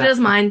 It's not as good as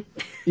mine.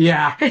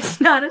 Yeah.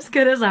 It's not as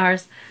good as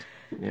ours.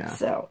 Yeah.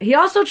 So, he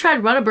also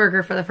tried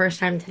Whataburger for the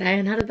first time today,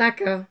 and how did that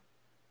go?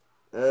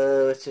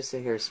 Let's just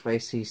say here,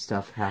 spicy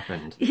stuff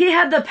happened. He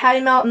had the patty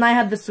melt, and I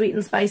had the sweet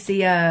and spicy,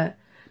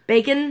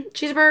 bacon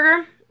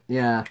cheeseburger.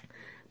 Yeah.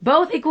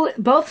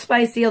 Both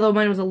spicy, although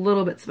mine was a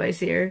little bit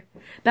spicier.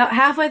 About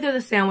halfway through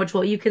the sandwich,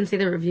 well, you can see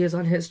the reviews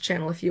on his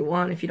channel if you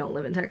want, if you don't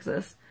live in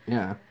Texas.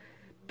 Yeah.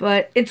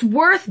 But it's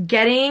worth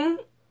getting.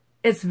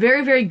 It's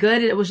very, very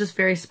good. It was just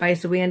very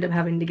spicy. We ended up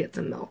having to get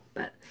some milk,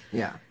 but...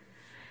 Yeah.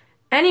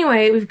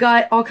 Anyway, we've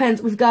got all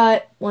kinds... We've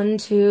got 1,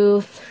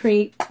 2,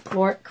 3,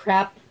 4...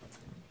 Crap.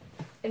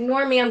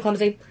 Ignore me, I'm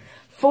clumsy.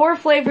 4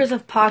 flavors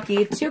of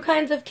Pocky, 2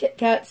 kinds of Kit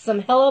Kats,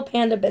 some Hello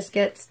Panda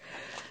biscuits.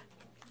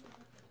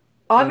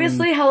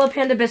 Obviously, Hello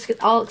Panda biscuits...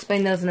 I'll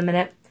explain those in a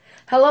minute.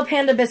 Hello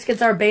Panda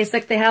biscuits are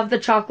basic. They have the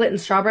chocolate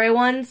and strawberry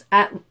ones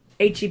at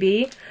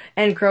H-E-B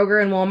and Kroger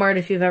and Walmart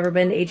if you've ever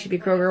been to H-E-B,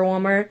 Kroger, or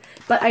Walmart.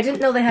 But I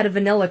didn't know they had a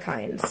vanilla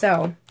kind,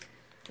 so...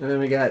 And then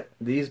we got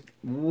these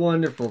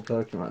wonderful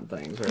Pokemon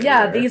things right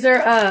Yeah, there. these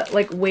are,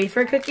 like,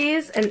 wafer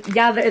cookies. And,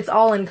 yeah, it's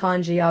all in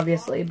kanji,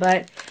 obviously.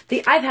 But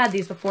I've had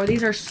these before.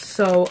 These are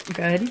so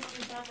good.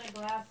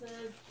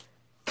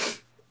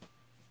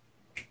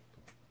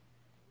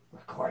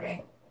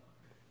 Recording.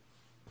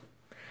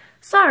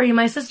 Sorry,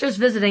 my sister's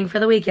visiting for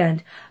the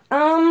weekend.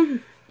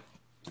 Did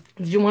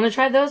you want to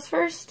try those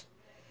first?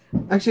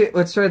 Actually,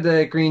 let's try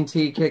the green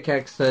tea Kit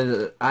Kats.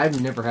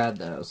 I've never had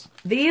those.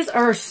 These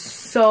are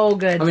so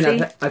good. I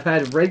mean, I've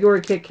had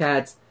regular Kit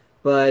Kats,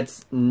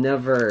 but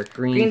never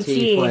green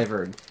tea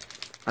flavored.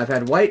 I've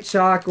had white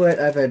chocolate.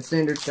 I've had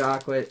standard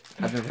chocolate.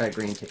 I've never had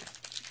green tea.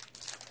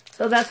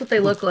 So that's what they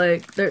look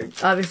like. They're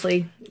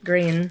obviously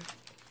green.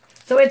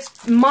 So it's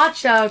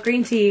matcha,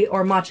 green tea,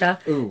 or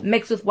matcha,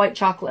 mixed with white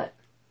chocolate.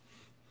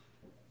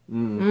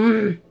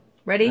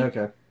 Ready?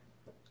 Okay.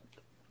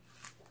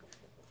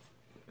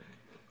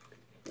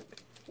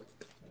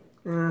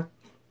 What,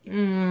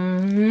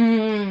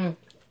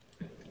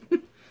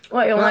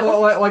 you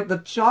like? Like the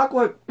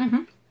chocolate.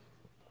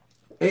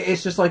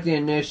 It's just like the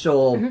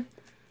initial.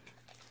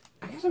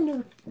 I guess I've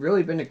never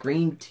really been a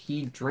green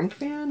tea drink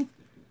fan.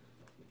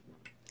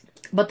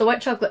 But the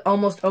white chocolate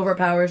almost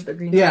overpowers the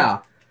green tea.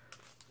 Yeah.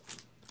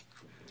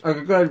 Like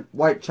a good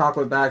white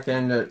chocolate back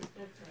then that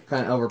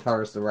kind of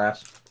overpowers the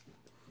rest.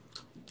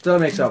 So it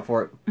makes up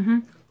for it. Mm-hmm.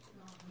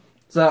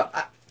 So,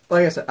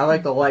 like I said, I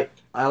like the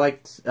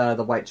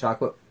the white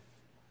chocolate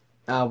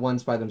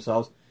ones by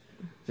themselves.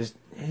 Just,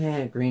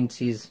 green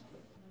tea's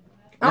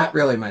not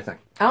really my thing.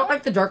 I don't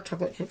like the dark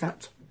chocolate Kit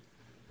Kats.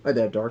 Oh,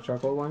 they have dark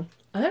chocolate one?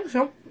 I think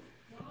so.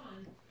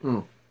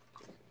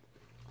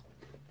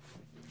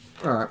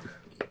 Alright.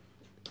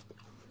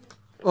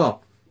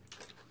 Well,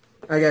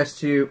 I guess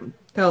to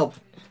help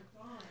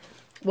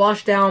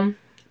wash down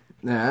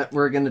that,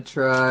 we're gonna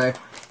try...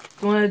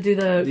 You want to do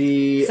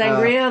the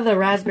sangria, the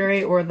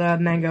raspberry, or the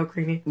mango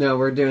creamy? No,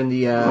 we're doing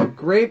the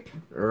grape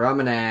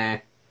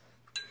ramune.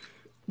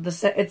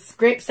 It's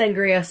grape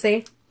sangria,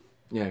 see?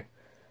 Yeah. It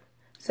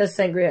says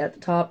sangria at the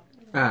top.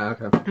 Ah,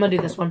 okay. I'm gonna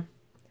do this one.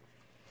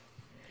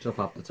 She'll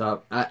pop the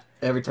top.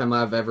 Every time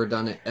I've ever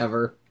done it,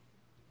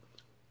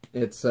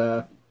 it's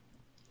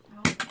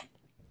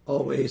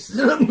always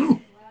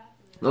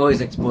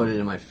always exploded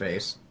in my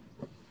face.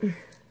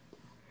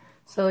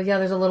 So yeah,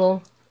 there's a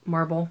little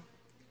marble.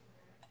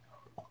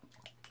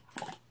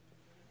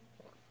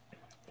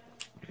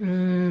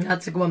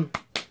 That's a good one.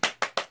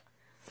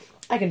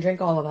 I can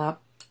drink all of that.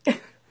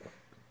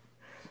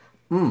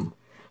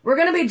 We're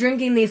gonna be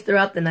drinking these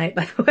throughout the night,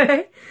 by the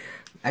way.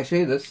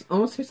 Actually, this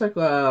almost tastes like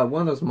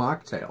one of those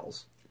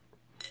mocktails.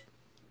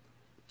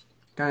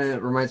 Kind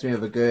of reminds me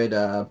of a good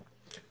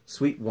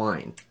sweet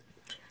wine.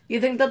 You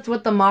think that's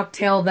what the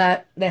mocktail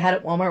that they had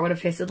at Walmart would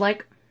have tasted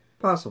like?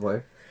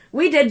 Possibly.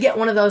 We did get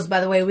one of those, by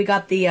the way. We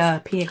got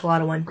the pina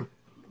colada one.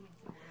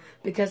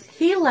 Because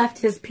he left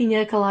his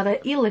pina colada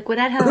e-liquid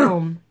at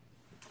home.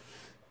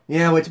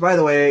 Yeah, which, by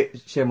the way,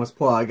 shameless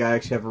plug, I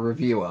actually have a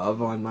review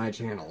of on my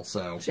channel,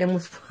 so...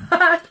 Shameless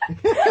plug.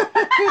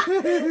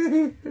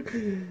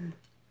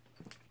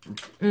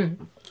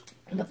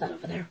 Put that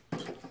over there.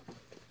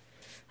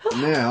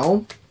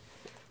 Now,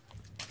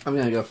 I'm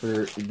gonna go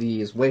for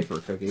these wafer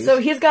cookies. So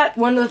he's got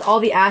one with all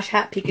the Ash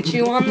Hat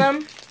Pikachu on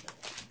them.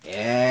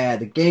 Yeah,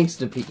 the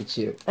gangsta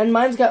Pikachu. And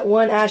mine's got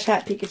one Ash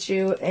Hat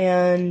Pikachu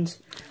and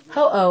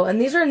Ho-Oh.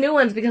 And these are new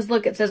ones because,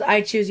 look, it says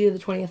I Choose You, the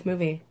 20th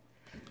movie.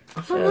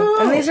 So,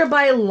 and these are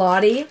by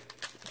Lottie.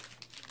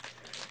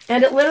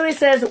 And it literally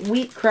says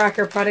Wheat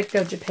Cracker, product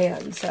of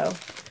Japan. So,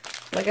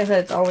 like I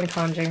said, it's all in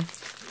kanji.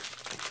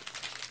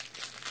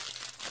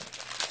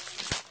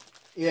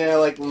 Yeah,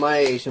 like my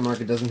Asian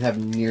market doesn't have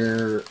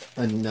near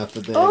enough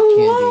of the candy.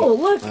 Oh,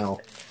 look.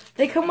 Oh.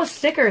 They come with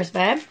stickers,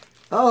 babe.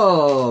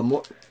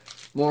 Oh,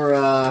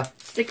 more,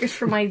 stickers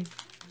for my...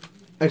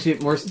 Actually,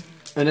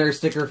 another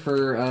sticker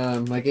for,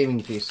 my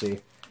gaming PC.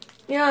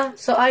 Yeah,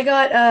 so I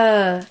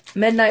got,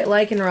 Midnight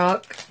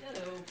Lycanroc.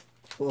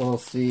 We'll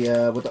see,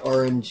 what the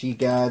RNG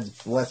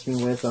gods bless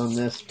me with on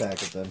this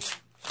pack of them.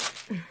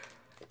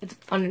 It's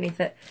underneath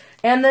it.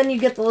 And then you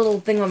get the little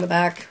thing on the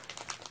back.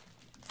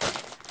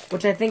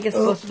 Which I think is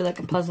supposed to be like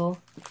a puzzle.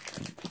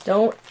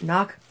 Don't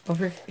knock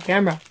over the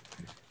camera.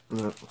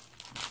 No.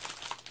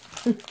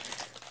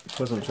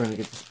 Because I'm trying to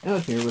get this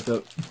out here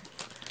without...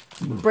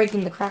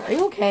 breaking the crack. Are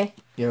you okay?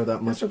 Yeah,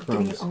 without much That's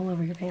crumbs. getting it all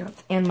over your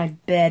pants. And my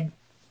bed.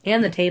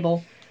 And the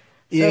table.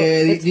 So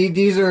yeah,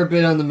 these are a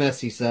bit on the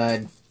messy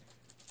side.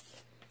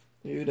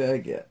 Who'd I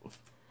get?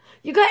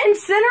 You got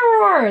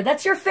Incineroar!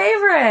 That's your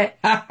favorite!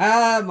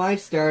 Haha, my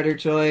starter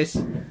choice.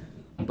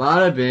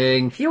 Bada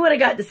bing. If you would have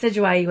got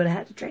Decidueye, you would have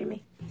had to train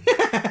me.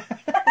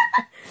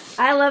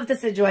 I love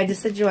Decidueye.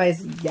 Decidueye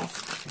is yes.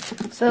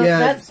 So yeah,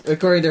 that's...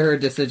 according to her,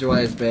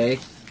 Decidueye is bae.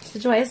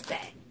 Decidueye is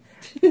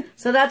bae.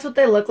 So that's what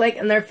they look like,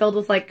 and they're filled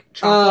with, like,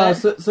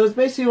 chocolate. So it's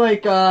basically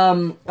like,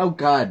 oh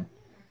god.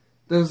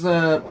 Those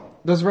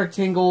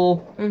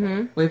rectangle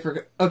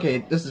wafer... Okay,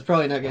 this is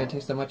probably not going to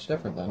taste that much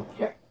different, then.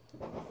 Here.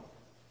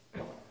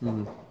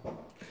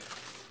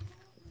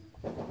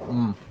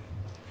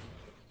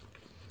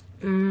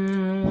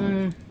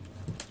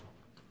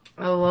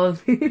 I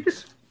love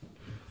these.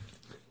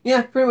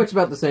 Yeah, pretty much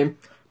about the same.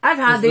 I've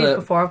had these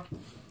before.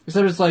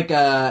 Except it's like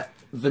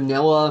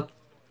vanilla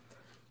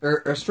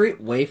or a straight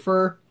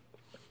wafer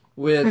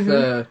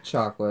with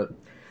chocolate.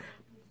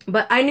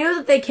 But I knew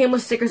that they came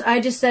with stickers. I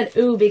just said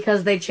ooh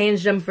because they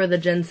changed them for the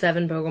Gen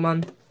 7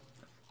 Pokemon.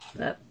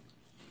 But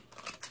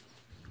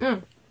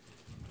and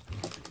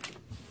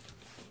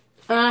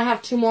I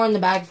have 2 more in the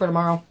bag for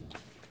tomorrow.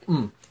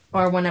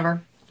 Or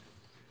whenever.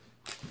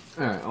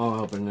 Alright,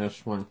 I'll open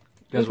this one.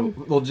 Because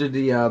we'll do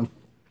the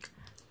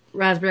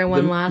raspberry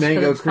one last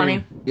because it's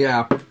cream. funny.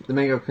 Yeah, the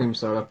mango cream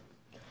soda.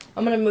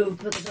 I'm gonna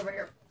put this over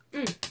here.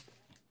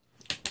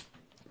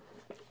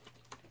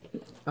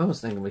 I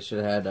was thinking we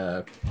should have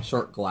had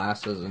short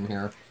glasses in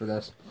here for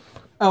this.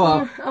 Oh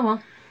well. Oh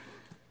well.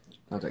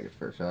 I'll take a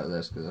first shot of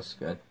this because this is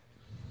good.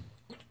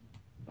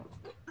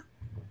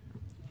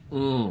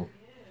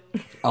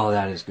 Oh,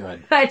 that is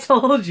good. I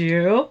told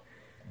you.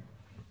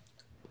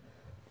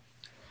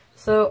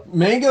 So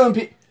mango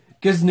and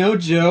because no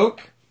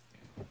joke.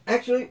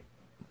 Actually,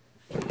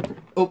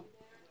 oh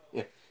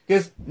yeah,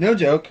 because no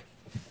joke,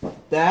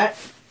 that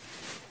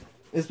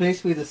is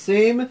basically the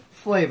same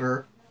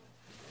flavor.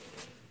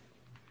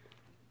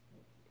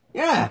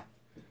 Yeah,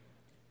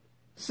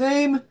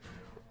 same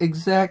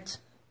exact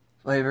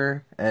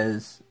flavor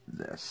as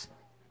this.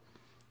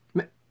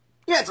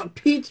 Yeah, it's a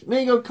peach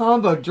mango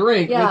combo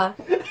drink. Yeah.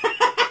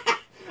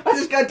 I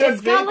just got done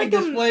drinking like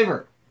this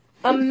flavor.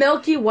 A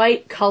milky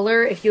white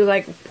color if you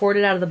like poured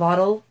it out of the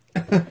bottle.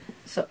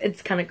 So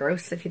it's kind of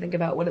gross if you think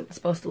about what it was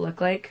supposed to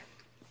look like.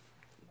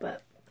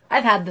 But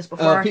I've had this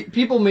before.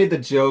 People made the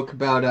joke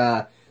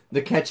about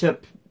the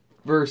ketchup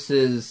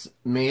versus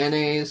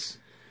mayonnaise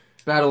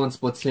battle in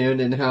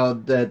Splatoon and how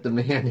the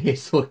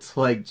mayonnaise looks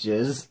like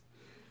jizz.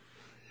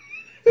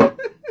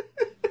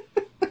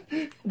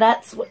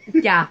 That's what,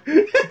 yeah.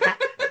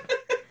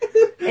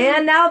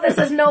 And now this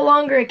is no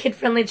longer a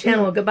kid-friendly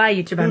channel. Goodbye,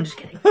 YouTube. I'm just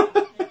kidding.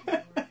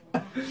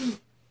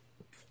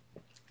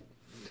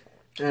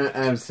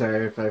 I'm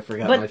sorry if I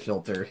forgot my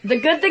filter. The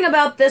good thing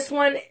about this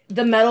one,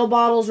 the metal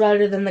bottles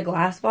rather than the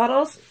glass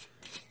bottles,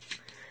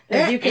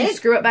 is you can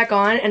screw it back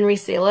on and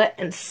reseal it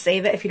and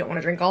save it if you don't want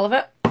to drink all of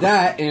it.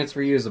 That, and it's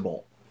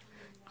reusable.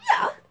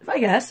 Yeah, I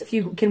guess, if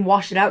you can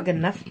wash it out good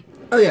enough.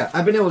 Oh yeah,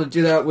 I've been able to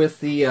do that with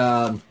the,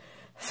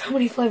 so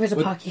many flavors of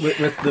Pocky.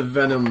 With the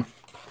Venom.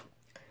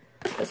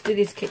 Let's do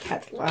these Kit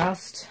Kats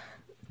last.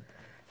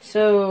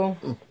 So,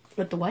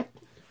 with the what?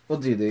 We'll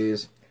do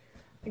these.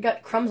 I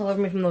got crumbs all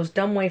over me from those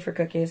dumb wafer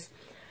cookies.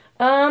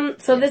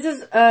 So this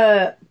is,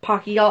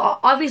 Pocky.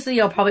 Obviously,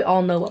 y'all probably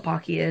all know what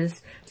Pocky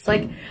is. It's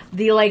like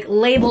the,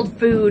 labeled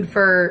food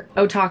for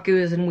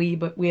otakus and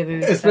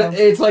weeaboos.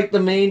 It's like the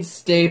main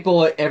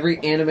staple at every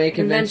anime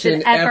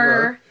convention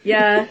ever.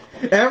 Yeah.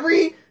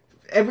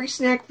 Every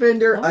snack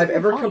vendor I've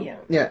ever come... volume.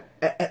 Yeah,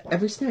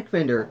 every snack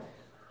vendor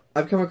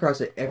I've come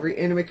across at every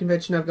anime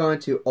convention I've gone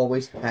to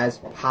always has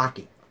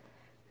Pocky.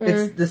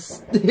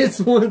 It's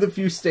one of the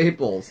few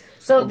staples.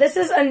 So this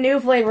is a new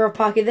flavor of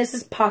Pocky. This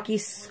is Pocky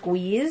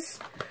Squeeze,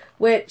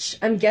 which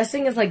I'm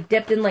guessing is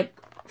dipped in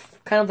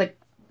kind of like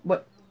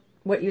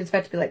what you'd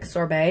expect to be like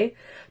sorbet.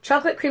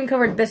 Chocolate cream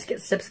covered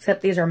biscuit sips,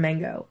 except these are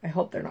mango. I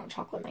hope they're not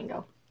chocolate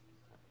mango.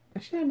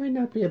 Actually, that might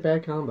not be a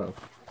bad combo.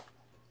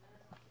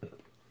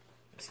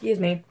 Excuse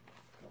me.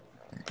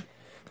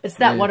 It's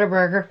that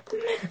Whataburger.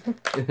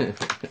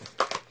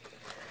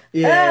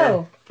 Yeah.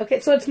 Oh,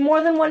 okay, so it's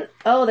more than one.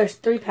 Oh, there's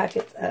 3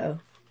 packets. Uh-oh.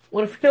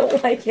 What if we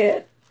don't like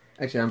it?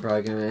 Actually, I'm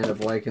probably going to end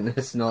up liking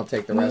this, and I'll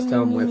take the rest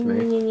home with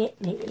me.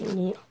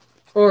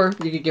 Or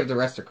you could give the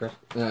rest to Chris.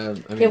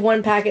 Give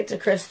 1 packet to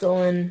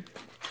Crystal and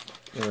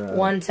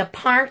 1 to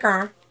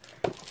Parker.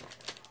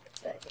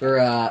 Or,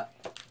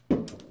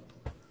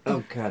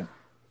 oh, God.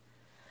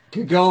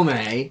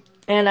 Kagome.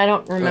 And I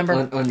don't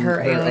remember on her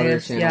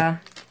alias, channel. yeah.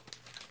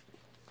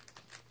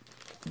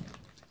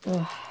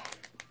 Ugh.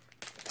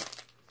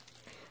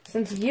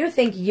 Since you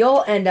think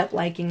you'll end up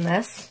liking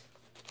this,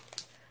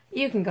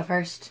 you can go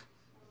first.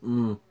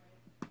 Not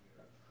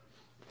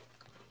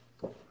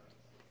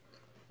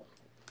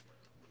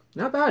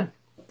bad.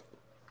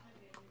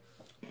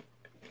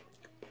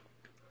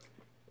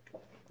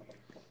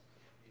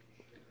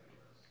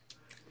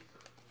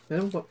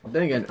 Then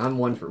again, I'm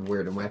one for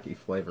weird and wacky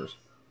flavors.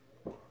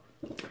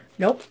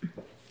 Nope.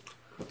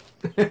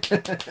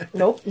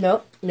 Nope,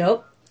 nope,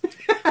 nope.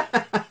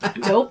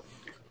 Nope.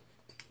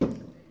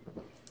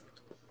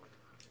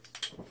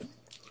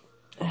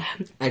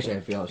 Actually, I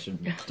feel I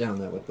should down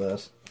that with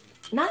this.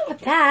 Not with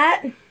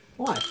that.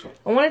 Why?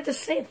 I wanted to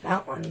save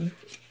that one.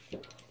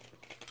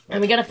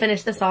 And we gotta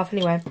finish this off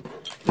anyway.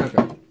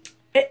 Okay.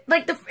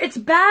 It's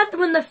bad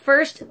when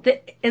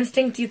the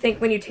instinct you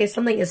think when you taste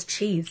something is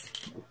cheese.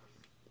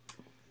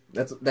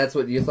 That's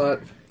what you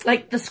thought?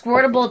 Like the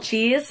squirtable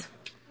cheese.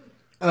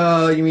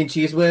 Oh, you mean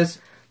Cheese Whiz?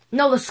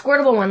 No, the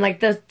squirtable one, like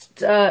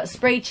the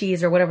spray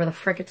cheese or whatever the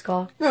frick it's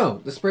called. No,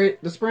 the spray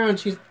on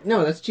cheese.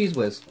 No, that's Cheese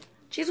Whiz.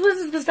 Cheese Whiz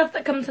is the stuff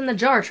that comes in the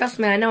jar. Trust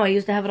me, I know. I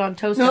used to have it on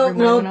toast every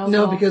morning when I was no,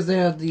 little. because they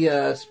have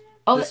the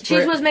Oh,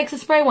 Cheese Whiz makes a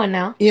spray one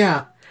now.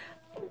 Yeah.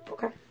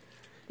 Okay.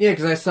 Yeah,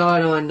 because I saw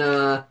it on,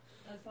 oh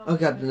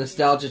god, the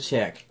Nostalgia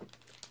Check.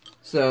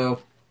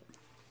 So,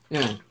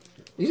 yeah.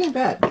 These ain't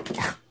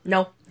bad.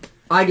 No.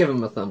 I give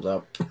them a thumbs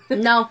up.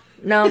 No.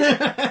 No.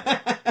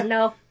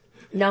 No.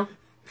 No.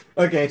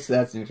 Okay, so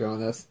that's neutral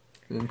on this.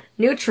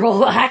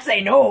 Neutral? I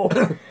say no.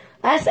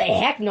 I say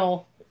heck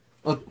no.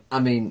 Well, I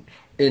mean,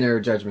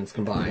 inner judgments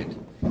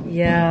combined.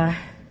 Yeah.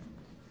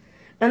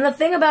 And the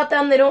thing about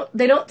them,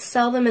 they don't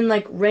sell them in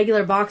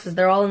regular boxes.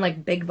 They're all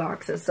in big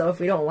boxes. So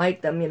if we don't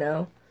like them,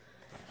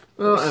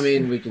 Well, I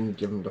mean, we can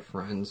give them to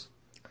friends.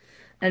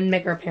 And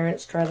make our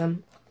parents try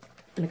them.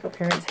 Make our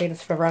parents hate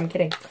us forever. I'm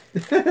kidding.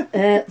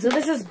 So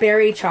this is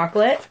berry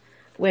chocolate,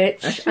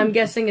 which actually, I'm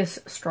guessing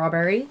is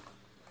strawberry.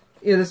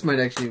 Yeah, this might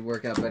actually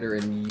work out better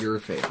in your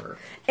favor.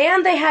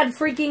 And they had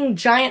freaking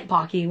giant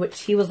Pocky,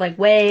 which he was like,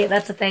 wait,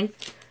 that's a thing?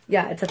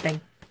 Yeah, it's a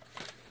thing.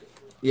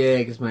 Yeah,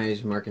 because my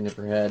Asian market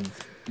never had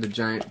the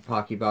giant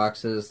Pocky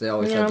boxes. They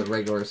always had the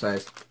regular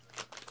size.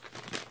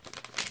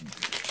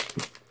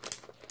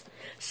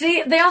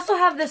 See, they also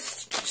have this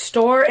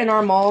store in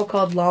our mall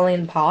called Lolly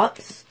and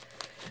Pops,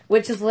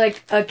 which is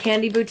like a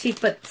candy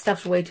boutique, but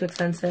stuff's way too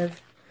expensive.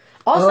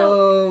 Also,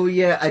 oh,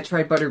 yeah, I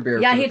tried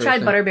Butterbeer. Yeah, he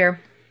tried Butterbeer.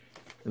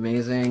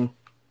 Amazing.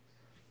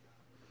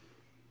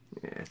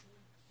 Yeah.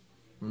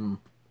 Mm.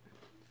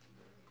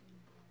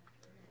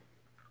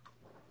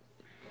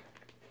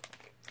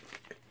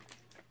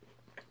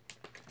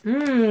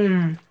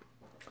 Mmm.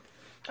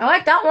 I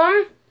like that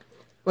one.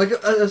 Like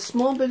a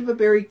small bit of a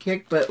berry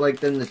kick, but like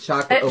then the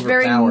chocolate It's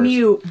overpowers. very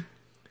mute.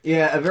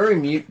 Yeah, a very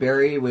mute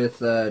berry with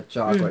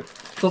chocolate.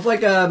 So it's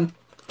like oh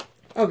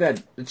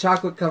god, the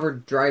chocolate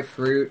covered dry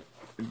fruit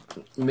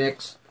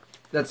mix.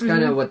 That's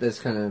kind of what this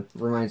kind of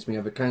reminds me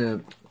of. It kind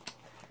of,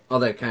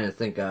 I kind of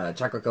think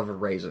chocolate covered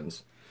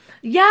raisins.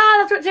 Yeah,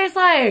 that's what it tastes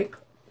like.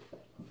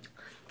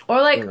 Or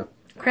like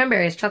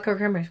cranberries, chocolate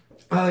cranberries.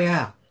 Oh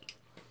yeah,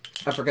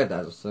 I forget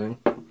that was a thing.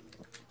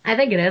 I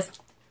think it is.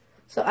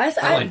 So I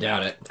wouldn't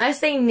doubt it. I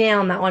say nay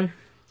on that one.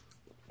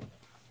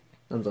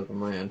 Thumbs up on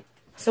my end.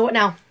 So what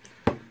now?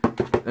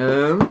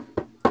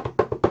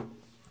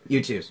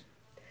 You choose.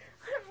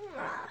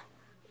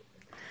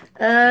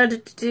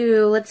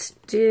 Let's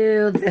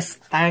do this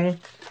thing.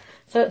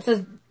 So it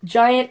says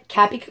giant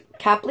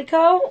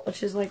caplico,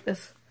 which is like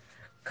this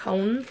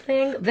cone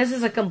thing. This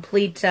is a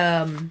complete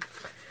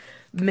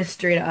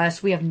mystery to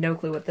us. We have no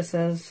clue what this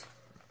is.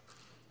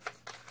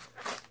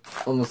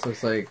 Almost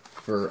looks like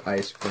for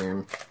ice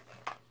cream.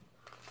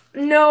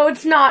 No,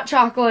 it's not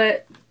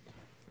chocolate.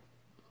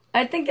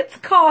 I think it's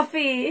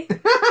coffee.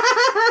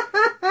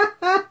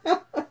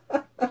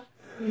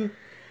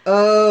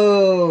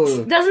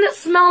 Oh. Doesn't it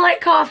smell like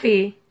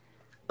coffee?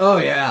 Oh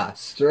yeah,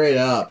 straight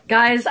up.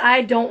 Guys,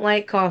 I don't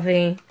like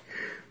coffee.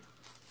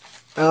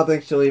 I don't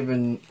think she'll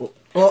even.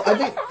 Well,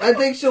 I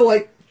think she'll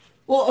like.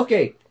 Well,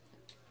 okay.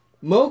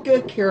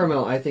 Mocha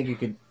caramel. I think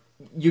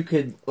you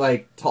could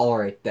like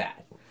tolerate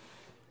that.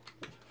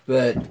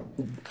 But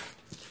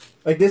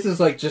like this is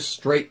like just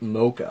straight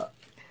mocha.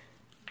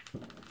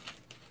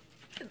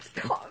 It's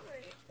coffee.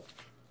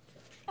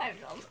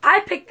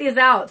 I picked these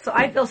out, so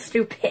I feel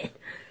stupid.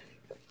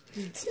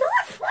 It's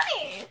not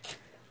funny.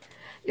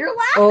 You're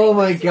laughing. Oh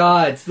my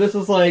god. So this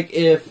is like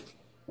if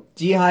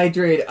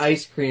dehydrated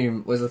ice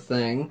cream was a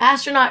thing.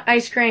 Astronaut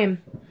ice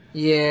cream.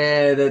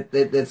 Yeah,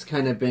 that's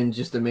kind of been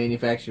just a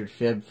manufactured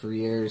fib for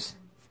years.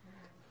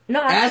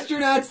 No,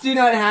 astronauts do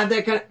not have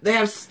that kind of. They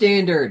have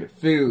standard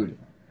food.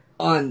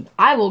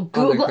 I will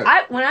Google.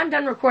 When I'm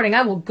done recording,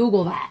 I will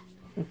Google that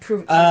and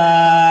prove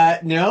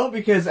it. No,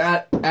 because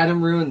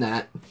Adam ruined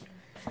that.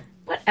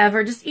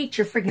 Whatever. Just eat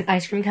your freaking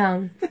ice cream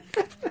cone.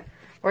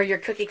 Or your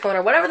cookie cone,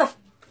 or whatever the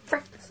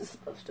frick this is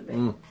supposed to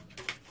be.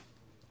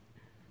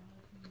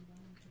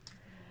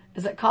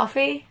 Is it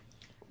coffee?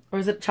 Or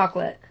is it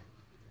chocolate?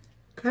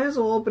 Kind of a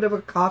little bit of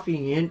a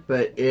coffee hint,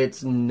 but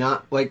it's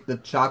not like the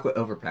chocolate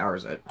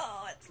overpowers it.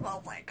 Oh, it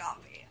smells like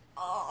coffee.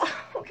 Oh,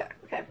 okay.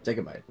 Take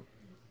a bite.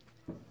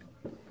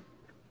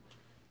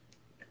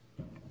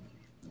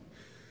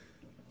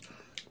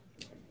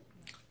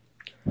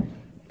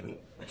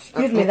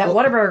 Excuse me, that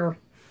Whataburger.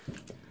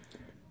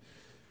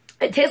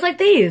 It tastes like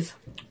these.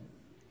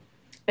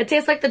 It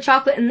tastes like the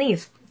chocolate in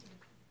these.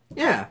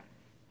 Yeah.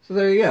 So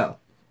there you go.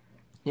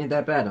 Ain't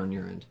that bad on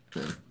your end.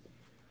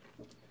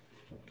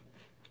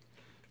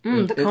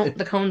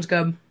 The cone's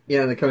good.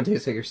 Yeah, the cone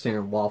tastes like your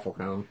standard waffle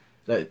cone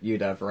that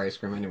you'd have for ice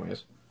cream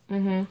anyways.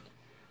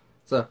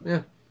 So,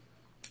 yeah.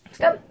 It's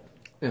good.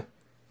 Yeah.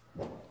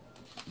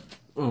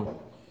 You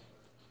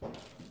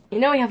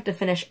know we have to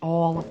finish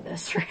all of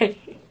this, right?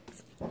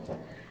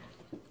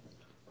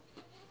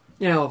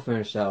 Yeah, we'll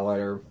finish that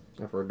later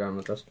after we're done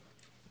with this.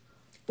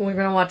 We're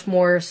gonna watch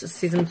more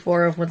season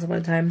 4 of Once Upon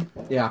a Time.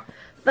 Yeah.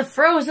 The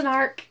Frozen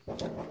arc.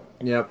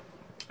 Yep.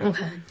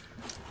 Okay.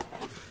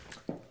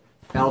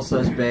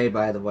 Elsa's Bae,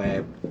 by the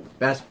way.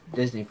 Best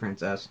Disney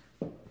princess.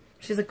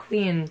 She's a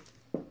queen.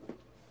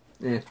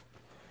 Yeah.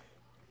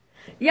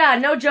 Yeah,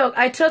 no joke.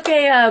 I took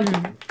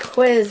a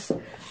quiz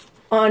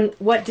on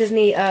what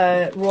Disney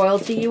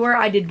royalty you were.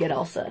 I did get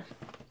Elsa.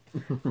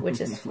 Which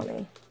is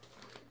funny.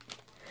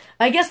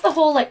 I guess the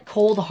whole, like,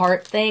 cold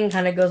heart thing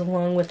kind of goes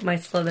along with my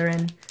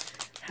Slytherin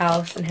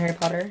house in Harry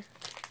Potter.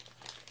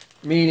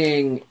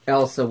 Meaning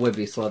Elsa would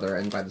be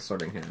Slytherin by the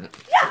Sorting Hat.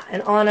 Yeah,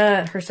 and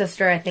Anna, her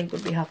sister, I think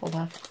would be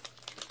Hufflepuff.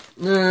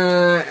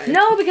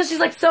 No, because she's,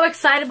 like, so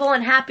excitable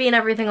and happy and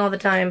everything all the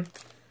time.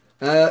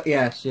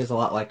 Yeah, she is a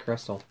lot like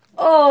Crystal.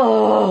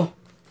 Oh!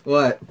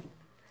 What?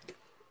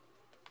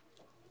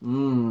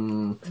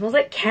 It smells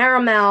like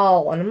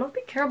caramel, and I'm not a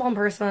big caramel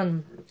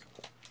person.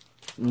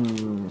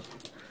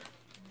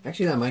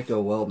 Actually, that might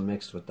go well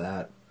mixed with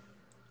that.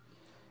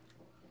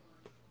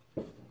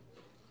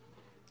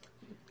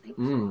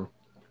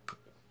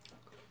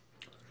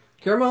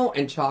 Caramel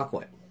and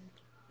chocolate.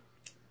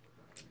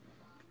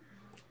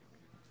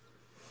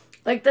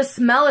 Like, the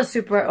smell is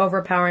super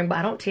overpowering, but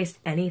I don't taste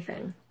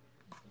anything.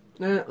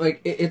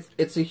 Like,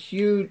 it's a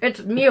huge... It's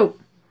mute.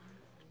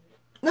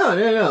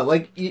 No.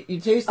 Like,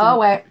 you taste... Oh,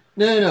 wait.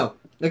 No.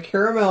 The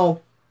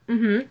caramel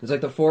is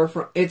like the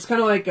forefront. It's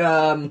kind of like,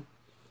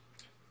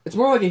 it's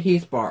more like a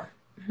Heath bar.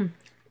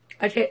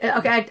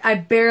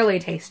 I barely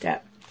taste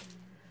it.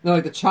 No,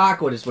 like the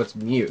chocolate is what's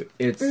mute.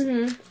 It's...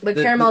 The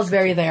caramel is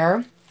very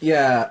there.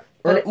 Yeah.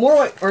 Or more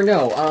like... Or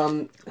no,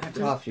 not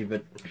toffee,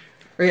 but...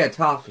 Or yeah,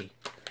 toffee.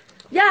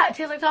 Yeah, it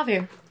tastes like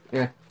toffee.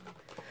 Yeah.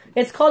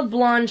 It's called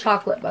blonde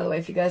chocolate, by the way,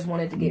 if you guys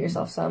wanted to get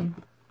yourself some.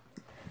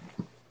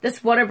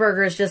 This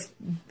Whataburger is just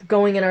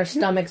going in our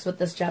stomachs with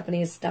this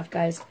Japanese stuff,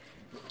 guys.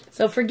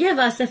 So forgive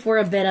us if we're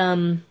a bit,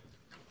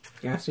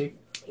 gassy?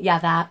 Yeah,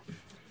 that.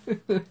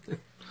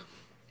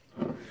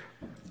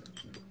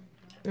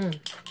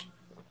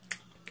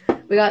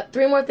 We got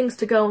 3 more things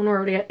to go, and we're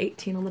already at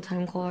 18 on the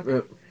time clock.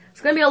 Yep. It's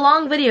gonna be a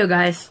long video,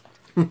 guys.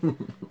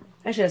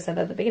 I should have said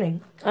that at the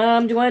beginning.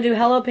 Do you want to do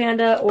Hello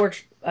Panda or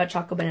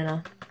Choco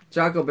Banana?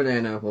 Choco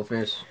Banana. We'll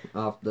finish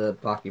off the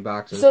Pocky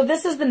boxes. So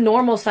this is the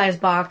normal size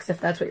box, if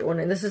that's what you're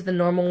wondering. This is the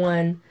normal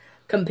one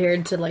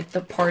compared to, like,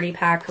 the party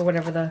pack or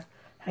whatever the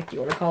heck you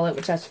want to call it,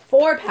 which has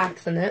 4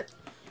 packs in it.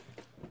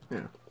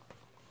 Yeah.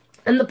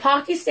 And the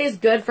Pocky stays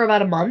good for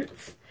about a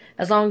month,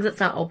 as long as it's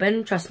not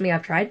open. Trust me,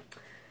 I've tried.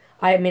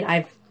 I mean,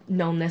 I've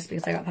known this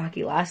because I got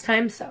Pocky last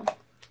time, so.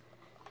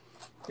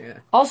 Yeah.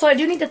 Also, I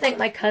do need to thank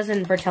my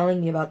cousin for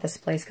telling me about this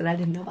place, because I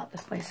didn't know about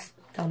this place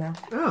till now.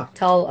 Oh.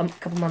 Till a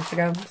couple months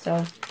ago,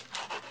 so.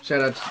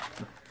 Shout out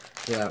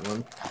to that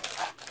one.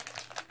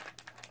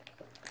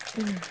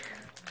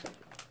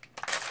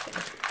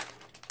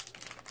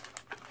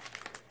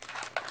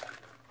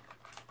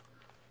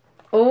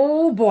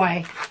 Oh,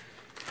 boy.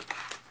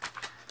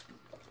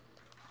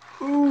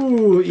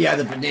 Ooh, yeah,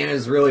 the banana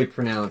is really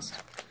pronounced.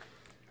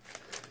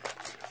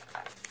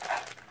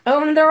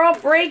 Oh, and they're all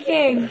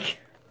breaking.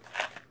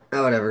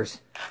 Oh, whatevers.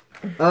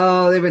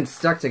 Oh, they've been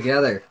stuck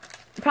together.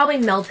 Probably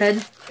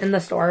melted in the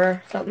store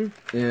or something.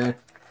 Yeah.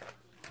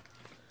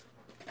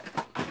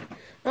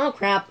 Oh,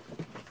 crap.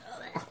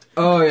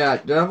 Oh, yeah,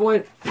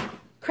 definitely.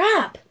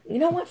 Crap. You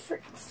know what?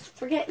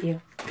 Forget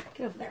you.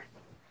 Get over there.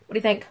 What do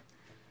you think?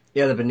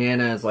 Yeah, the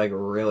banana is, like,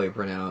 really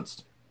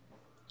pronounced.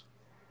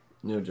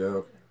 No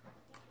joke.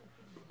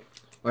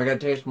 Like, I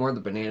taste more of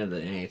the banana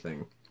than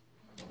anything.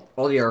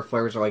 All the other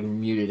flavors are, like,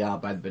 muted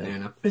out by the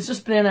banana. It's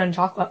just banana and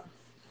chocolate.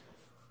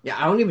 Yeah,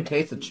 I don't even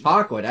taste the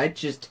chocolate. I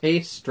just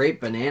taste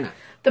straight banana.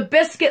 The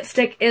biscuit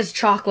stick is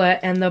chocolate,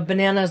 and the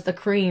banana is the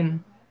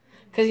cream.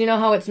 Because you know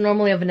how it's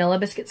normally a vanilla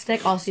biscuit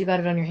stick? Also, you got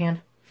it on your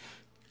hand.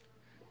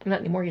 Not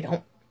anymore, you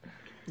don't.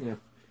 Yeah.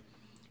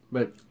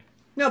 But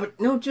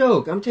no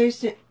joke. I'm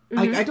tasting...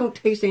 I don't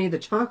taste any of the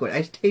chocolate.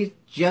 I taste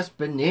just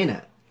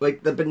banana.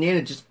 Like, the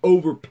banana just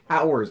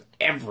overpowers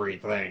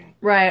everything.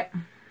 Right.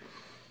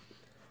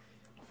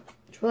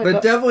 Really but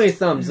good. Definitely a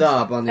thumbs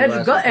up on the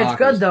It's good. It's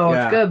good, though.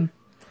 Yeah. It's good.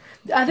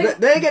 I think...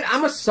 Then again,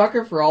 I'm a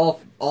sucker for all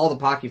the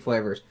Pocky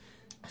flavors.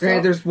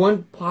 Granted, there's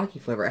one Pocky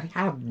flavor I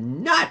have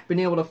not been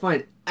able to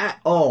find at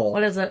all.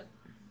 What is it?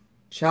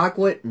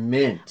 Chocolate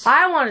mint.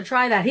 I want to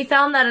try that. He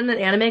found that in an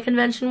anime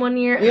convention one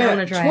year, and I want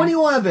to try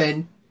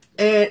 2011,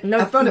 and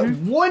I found it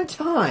one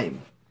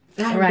time.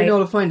 And I haven't been able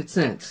to find it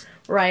since.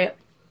 Right.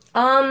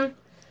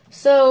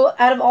 So,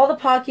 out of all the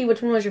Pocky,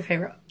 which one was your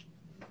favorite?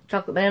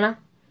 Chocolate banana?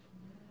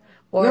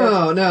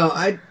 Or No,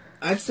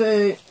 I'd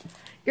say...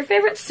 Your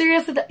favorite,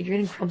 seriously, you're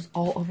getting crumbs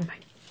all over my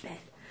bed.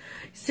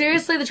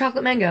 Seriously, the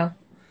chocolate mango.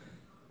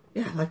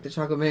 Yeah, I like the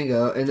chocolate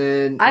mango, and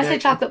then... I say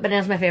chocolate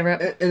banana's my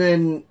favorite. And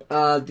then,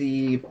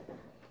 the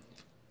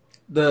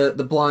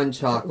blonde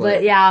chocolate.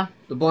 But, yeah.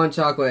 The blonde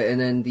chocolate,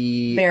 and then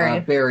the...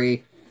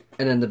 berry,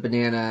 and then the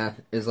banana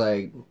is,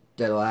 like,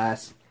 dead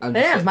last.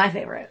 Banana's my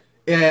favorite.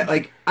 Yeah,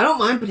 like, I don't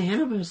mind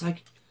banana, but it's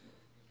like...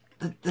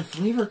 The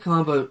flavor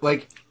combo,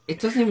 like, it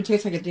doesn't even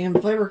taste like a damn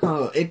flavor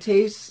combo. It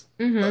tastes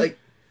like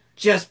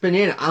just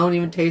banana. I don't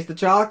even taste the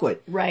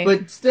chocolate. Right.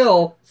 But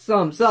still,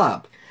 thumbs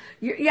up.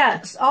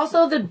 Yes.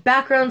 Also, the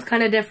background's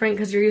kind of different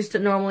because you're used to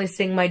normally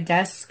seeing my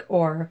desk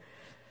or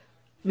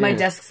my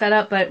desk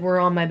setup, but we're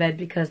on my bed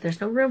because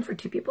there's no room for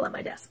 2 people at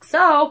my desk.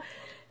 So,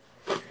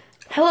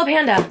 Hello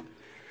Panda.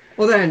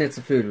 Well, then it's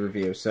a food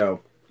review, so...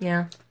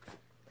 Yeah.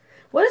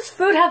 What does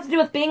food have to do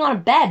with being on a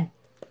bed?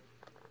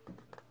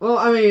 Well,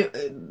 I mean,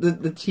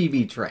 the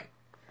TV tray.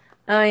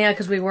 Oh, yeah,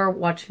 because we were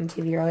watching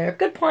TV earlier.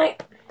 Good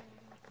point.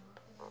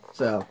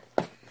 So.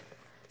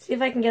 See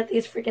if I can get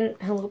these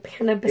freaking Hello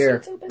Panda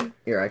biscuits open.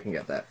 Here, I can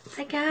get that.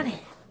 I got it.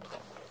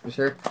 You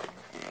sure?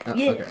 Oh,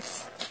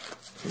 yes.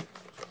 Okay.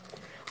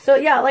 So,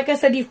 yeah, like I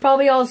said, you've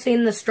probably all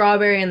seen the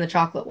strawberry and the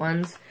chocolate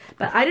ones.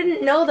 But I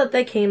didn't know that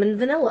they came in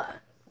vanilla.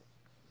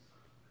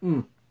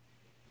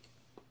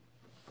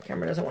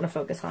 Camera doesn't want to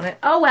focus on it.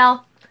 Oh,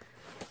 well.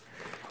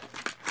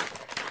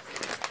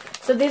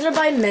 So these are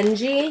by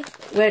Menji,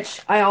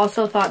 which I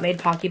also thought made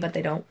Pocky, but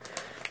they don't.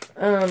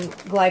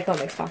 Glyco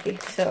makes Pocky,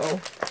 so...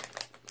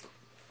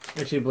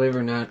 Actually, believe it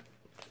or not,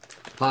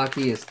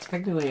 Pocky is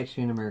technically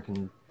actually an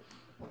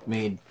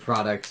American-made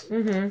product.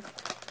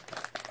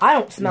 I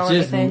don't smell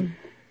anything.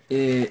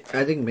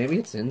 I think maybe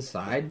it's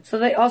inside. So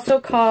they also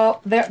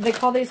call... They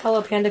call these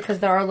Hello Panda because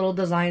there are little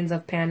designs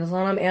of pandas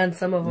on them, and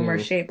some of them are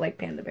shaped like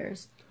panda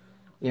bears.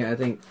 Yeah, I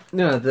think...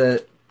 No,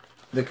 the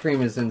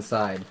cream is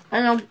inside.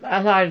 I know.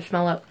 I thought I'd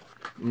smell it.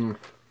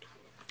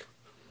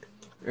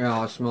 Yeah,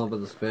 I'll smell it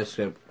with this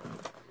biscuit.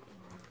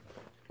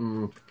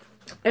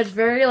 It's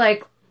very,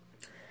 like...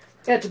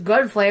 It's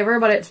good flavor,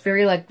 but it's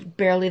very, like,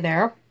 barely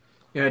there.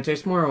 Yeah, it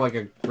tastes more like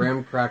a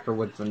graham cracker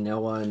with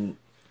vanilla and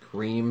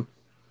cream.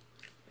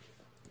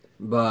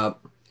 But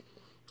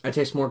I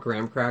taste more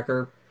graham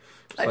cracker.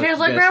 It tastes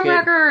like graham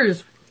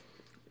crackers.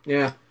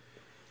 Yeah.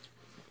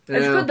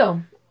 It's good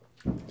though.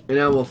 And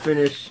now we'll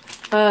finish.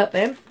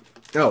 Babe.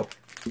 Oh.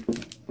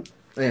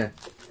 Yeah.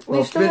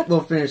 We'll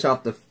finish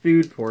off the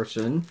food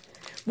portion.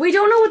 We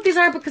don't know what these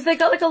are because they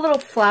got like a little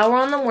flower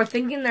on them. We're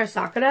thinking they're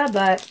sakura,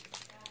 but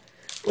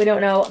we don't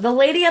know. The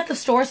lady at the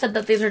store said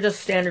that these are just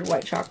standard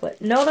white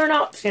chocolate. No, they're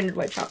not standard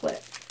white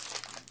chocolate.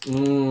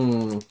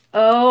 Mmm.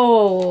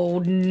 Oh,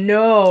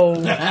 no.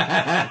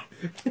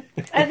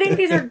 I think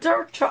these are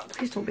dark chocolate.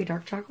 Please don't be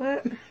dark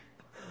chocolate.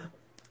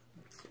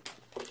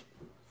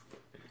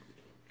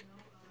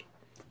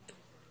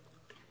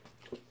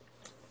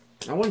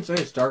 I wouldn't say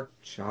it's dark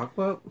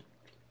chocolate.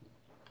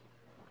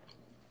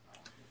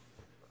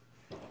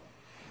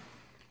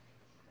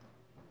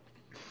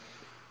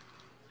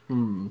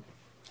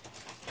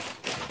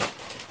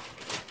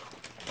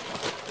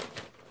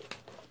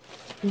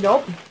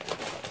 Nope.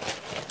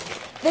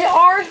 They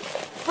are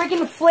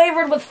freaking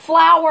flavored with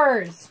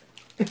flowers.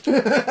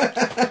 Do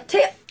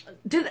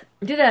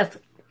this.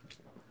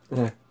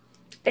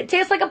 It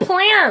tastes like a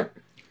plant.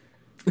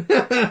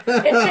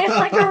 It tastes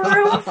like a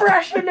room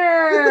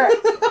freshener.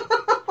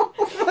 Oh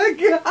my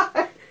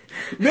god.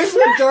 This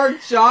is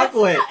dark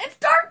chocolate. It's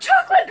dark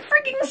chocolate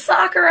freaking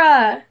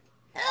sakura.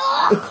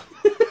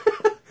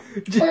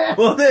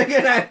 Well, then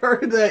again, I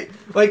heard that,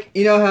 like,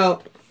 you know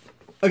how,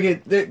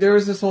 okay, there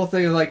was this whole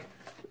thing of, like,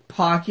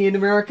 Pocky in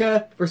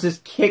America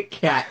versus Kit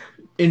Kat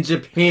in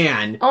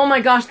Japan. Oh my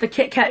gosh, the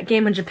Kit Kat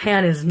game in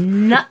Japan is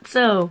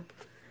nutso.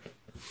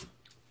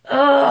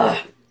 Ugh.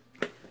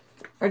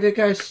 I did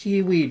got a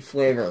seaweed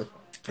flavor.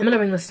 I'm gonna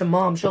bring this to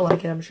Mom. She'll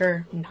like it, I'm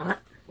sure. Not.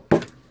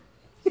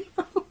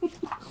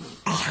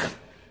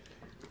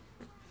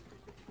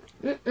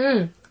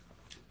 Mm-mm.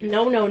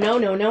 No, no, no,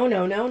 no, no,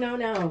 no, no, no,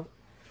 no.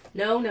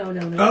 No, no,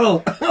 no,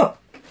 no. Oh!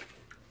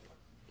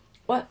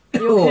 What?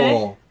 You okay?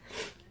 Oh.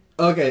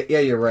 Okay, yeah,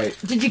 you're right.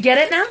 Did you get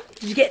it now?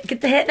 Did you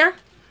get the hit now?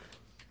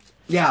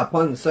 Yeah,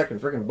 upon the second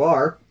freaking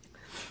bar.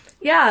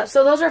 Yeah,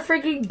 so those are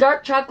freaking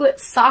dark chocolate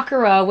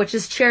sakura, which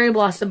is cherry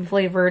blossom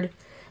flavored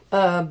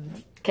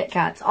Kit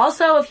Kats.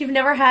 Also, if you've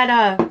never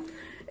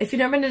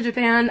been to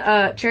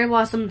Japan, cherry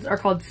blossoms are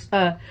called,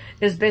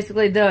 is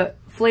basically the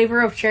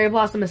flavor of cherry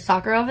blossom is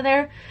sakura over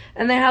there,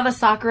 and they have a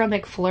sakura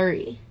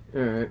McFlurry.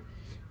 Alright.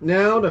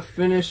 Now to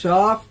finish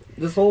off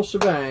this whole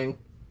shebang.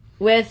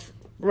 With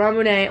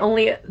Ramune,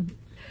 only,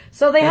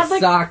 so they have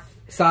like...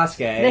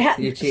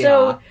 Sasuke.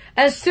 So,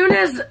 as soon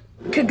as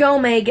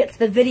Kagome gets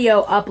the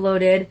video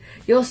uploaded,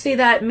 you'll see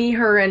that me,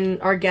 her,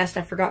 and our guest,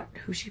 I forgot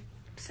who she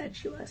said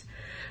she was.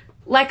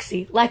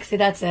 Lexi,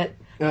 that's it.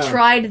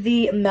 Tried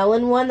the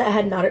melon one that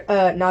had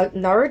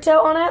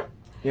Naruto on it.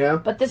 Yeah.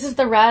 But this is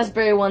the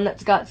raspberry one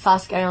that's got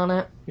Sasuke on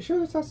it. You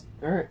sure it's Sasuke?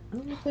 Alright. I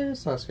don't know if it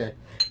is Sasuke.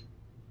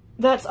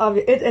 That's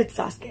obvious. It's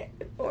Sasuke.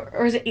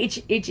 Or is it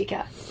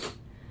Ichika?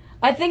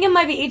 I think it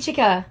might be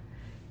Ichika.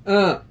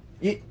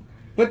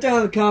 Put down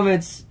in the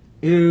comments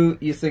who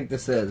you think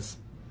this is.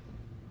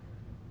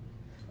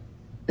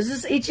 Is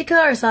this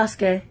Ichika or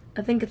Sasuke?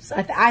 I think it's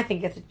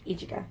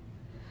Ichika.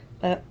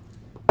 But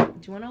do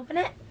you want to open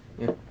it?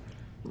 Yeah.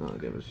 I'll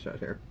give it a shot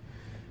here.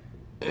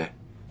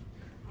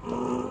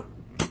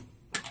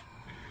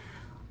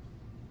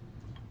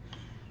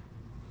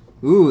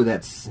 Ooh,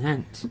 that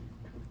scent.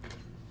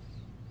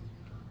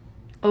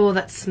 Oh,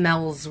 that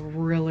smells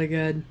really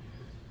good.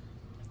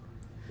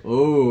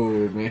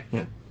 Oh,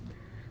 man.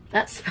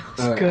 That smells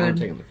right, good. I'm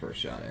taking the first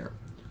shot here.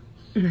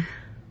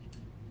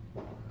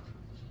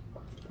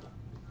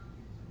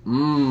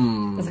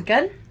 Mmm. Was it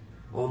good?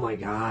 Oh my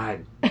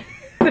god.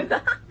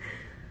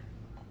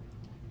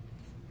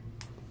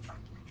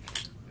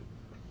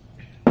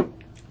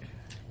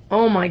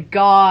 Oh my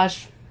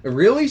gosh. A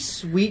really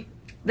sweet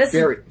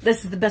berry.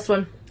 This is the best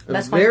one.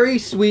 Best one. Very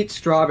sweet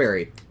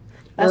strawberry.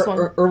 Best one.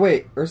 Or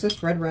wait, or is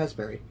this red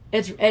raspberry?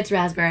 It's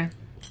raspberry.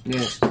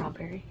 Yeah.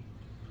 Strawberry.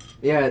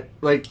 Yeah,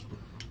 like,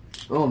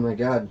 oh my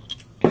god.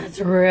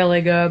 It's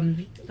really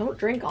good. Don't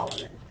drink all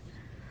of it.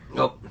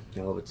 Nope.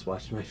 No, it's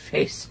washing my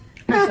face.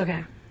 That's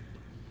okay.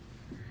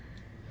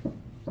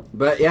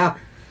 But yeah,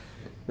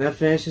 that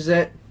finishes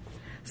it.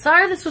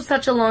 Sorry this was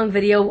such a long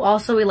video.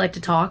 Also, we like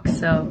to talk,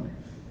 so.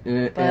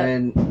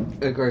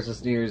 And of course,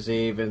 it's New Year's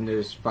Eve, and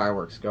there's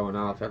fireworks going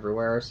off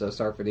everywhere. So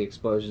sorry for the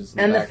explosions.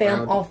 In the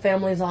background. All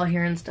families all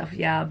here and stuff.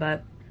 Yeah,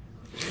 but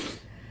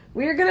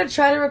we're gonna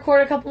try to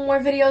record a couple more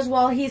videos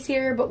while he's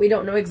here, but we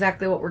don't know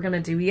exactly what we're gonna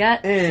do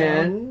yet.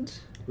 And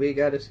we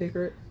got a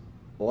secret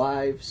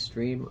live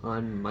stream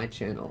on my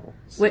channel,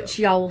 so. Which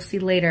y'all will see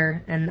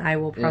later, and I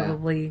will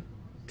probably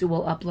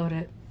will upload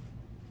it.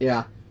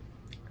 Yeah.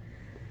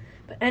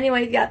 But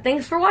anyway, yeah,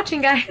 thanks for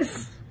watching,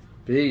 guys.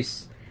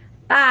 Peace.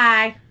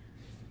 Bye.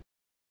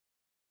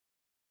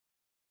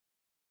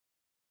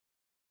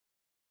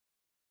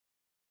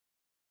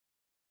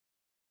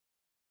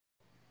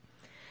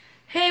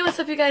 Hey, what's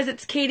up, you guys?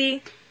 It's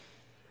Katie.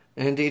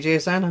 And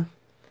DJ Santa.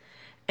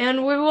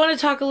 And we want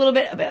to talk a little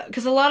bit about,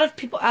 because a lot of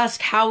people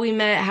ask how we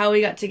met, how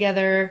we got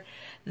together,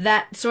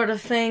 that sort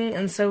of thing.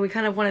 And so we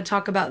kind of want to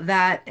talk about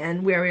that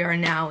and where we are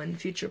now and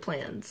future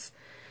plans.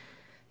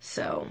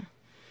 So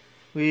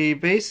we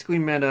basically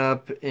met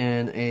up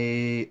in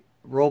a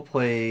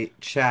roleplay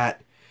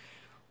chat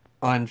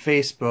on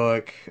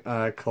Facebook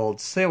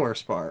called Sailor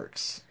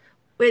Sparks.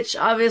 Which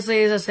obviously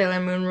is a Sailor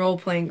Moon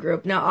role-playing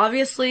group. Now,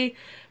 obviously,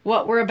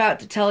 what we're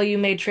about to tell you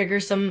may trigger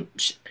some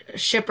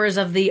shippers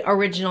of the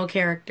original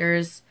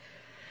characters.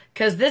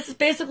 Because this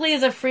basically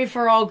is a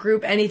free-for-all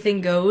group,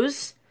 anything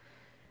goes.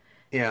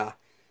 Yeah.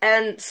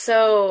 And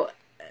so,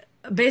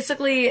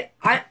 basically,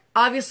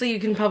 obviously you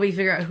can probably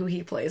figure out who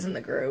he plays in the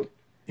group.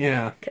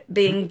 Yeah.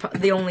 Being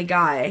the only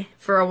guy,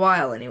 for a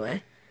while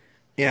anyway.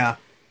 Yeah.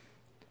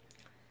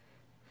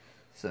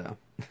 So.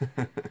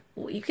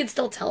 Well, you can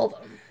still tell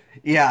them.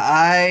 Yeah,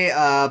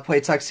 I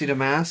play Tuxedo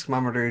Mask,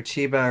 Mamoru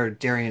Chiba, or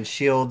Darian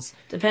Shields.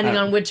 Depending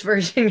on which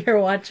version you're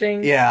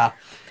watching. Yeah.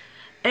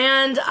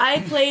 And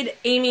I played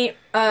Amy,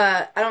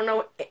 I don't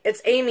know,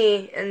 it's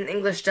Amy in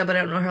English dub, but I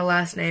don't know her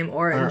last name,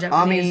 or in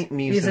Japanese.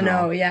 Ami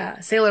Mizuno, yeah.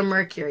 Sailor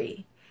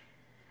Mercury.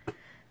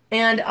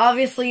 And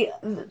obviously,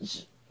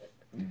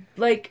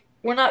 like,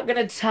 we're not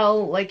gonna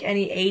tell, like,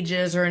 any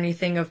ages or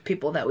anything of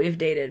people that we've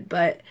dated,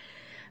 but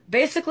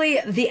basically,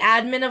 the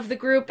admin of the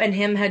group and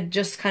him had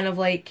just kind of,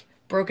 like,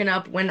 broken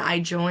up when I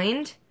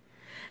joined.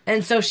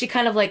 And so she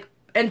kind of, like,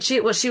 and she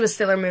was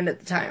Sailor Moon at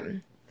the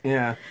time.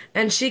 Yeah.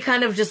 And she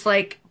kind of just,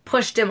 like,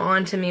 pushed him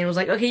onto me and was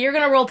like, okay, you're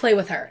gonna roleplay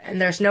with her,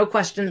 and there's no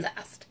questions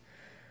asked.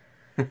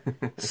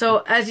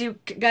 So, as you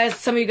guys,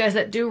 some of you guys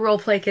that do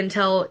roleplay can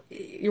tell,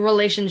 your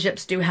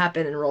relationships do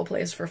happen in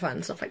roleplays for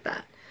fun, stuff like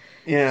that.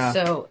 Yeah.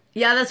 So,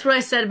 yeah, that's what I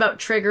said about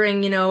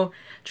triggering, you know,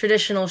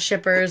 traditional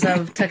shippers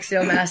of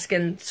Tuxedo Mask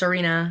and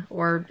Serena,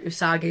 or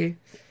Usagi.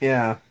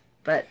 Yeah.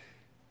 But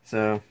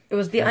so it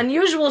was the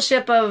unusual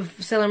ship of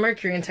Sailor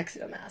Mercury and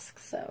Tuxedo Mask,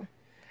 so.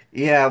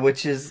 Yeah,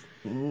 which is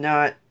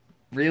not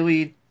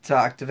really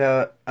talked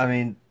about. I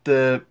mean,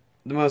 the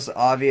most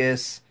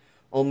obvious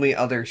only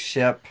other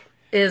ship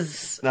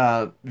is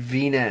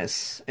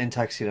Venus in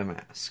Tuxedo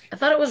Mask. I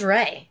thought it was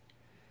Ray.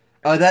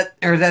 Oh,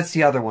 that's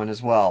the other one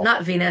as well.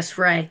 Not Venus,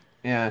 Ray.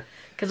 Yeah.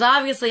 Because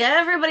obviously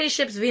everybody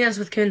ships Venus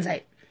with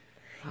Kunzite.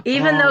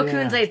 Even though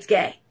Kunzite's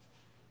gay.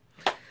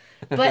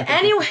 But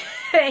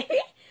anyway,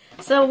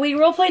 so we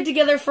roleplayed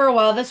together for a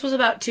while. This was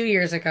about 2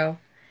 years ago.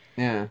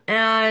 Yeah.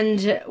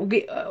 And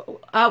we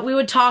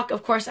would talk,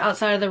 of course,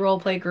 outside of the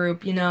roleplay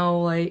group, you know,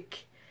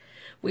 like,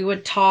 we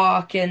would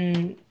talk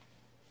and,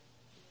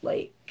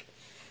 like,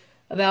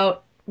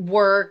 about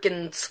work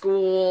and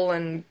school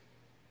and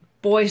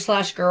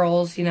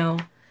boys/girls, you know.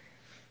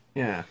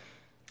 Yeah.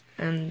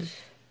 And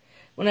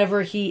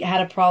whenever he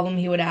had a problem,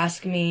 he would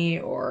ask me,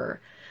 or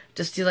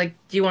just do, like,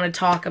 do you want to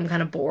talk? I'm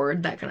kind of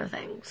bored, that kind of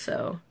thing.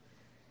 So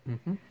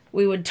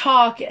we would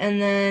talk,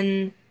 and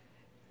then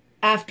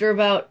after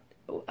about,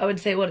 I would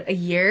say, what, a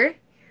year?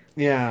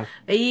 Yeah.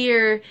 A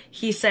year,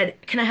 he said,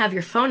 can I have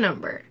your phone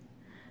number?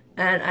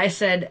 And I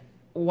said,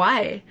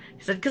 why?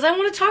 He said, because I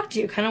want to talk to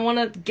you. Kind of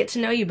want to get to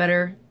know you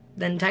better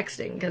than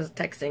texting, because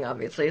texting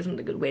obviously isn't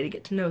a good way to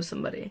get to know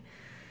somebody.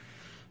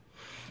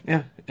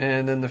 Yeah,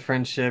 and then the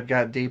friendship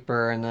got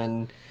deeper,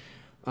 and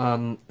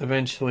then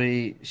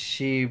eventually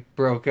she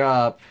broke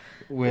up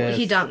with...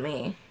 He dumped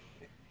me.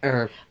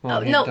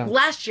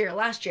 Last year.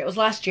 It was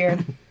last year.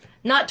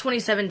 Not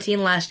 2017,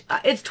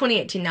 it's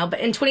 2018 now, but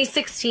in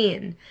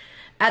 2016,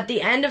 at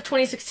the end of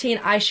 2016,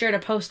 I shared a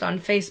post on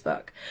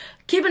Facebook.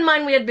 Keep in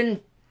mind, we had been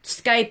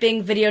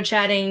Skyping, video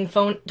chatting,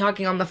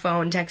 talking on the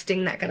phone,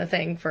 texting, that kind of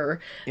thing for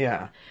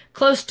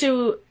close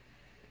to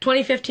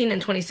 2015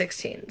 and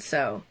 2016.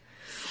 So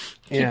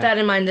keep that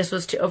in mind. This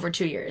was over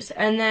 2 years.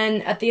 And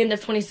then at the end of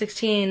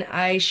 2016,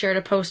 I shared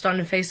a post on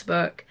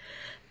Facebook,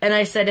 and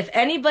I said, if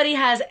anybody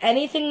has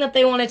anything that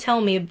they want to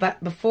tell me,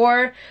 but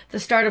before the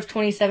start of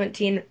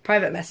 2017,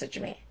 private message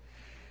me.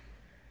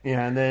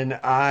 Yeah, and then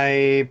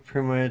I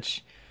pretty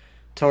much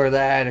told her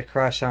that I had a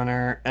crush on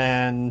her,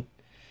 and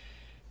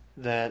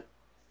that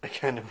I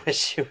kind of wish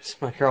she was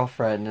my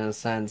girlfriend in a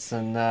sense,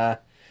 and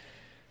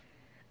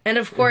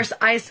of course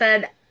I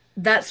said,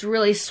 that's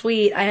really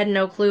sweet. I had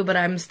no clue, but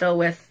I'm still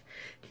with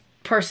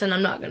person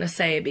I'm not going to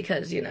say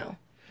because, you know,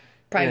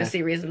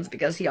 privacy reasons,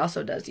 because he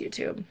also does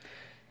YouTube.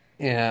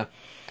 Yeah.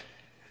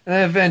 And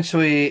then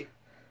eventually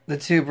the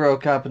two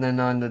broke up, and then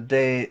on the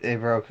day they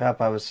broke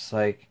up, I was just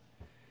like,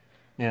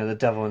 you know, the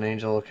devil and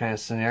angel kind of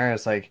scenario.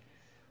 It's like,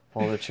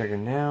 pull the trigger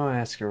now,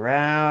 ask her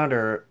out,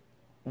 or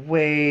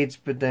wait.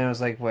 But then I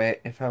was like, wait,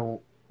 if I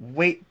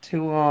wait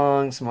too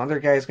long, some other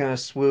guy's going to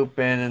swoop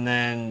in, and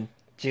then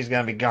she's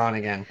going to be gone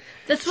again.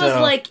 This was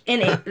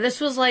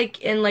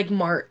like in like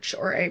March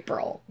or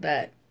April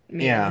that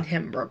me and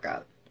him broke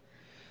up.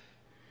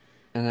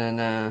 And then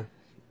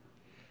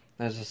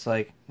I was just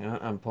like, you know,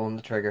 I'm pulling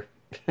the trigger.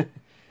 And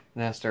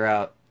asked her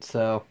out.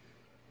 So,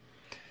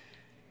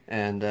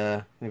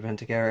 and we've been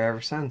together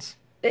ever since.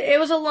 It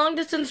was a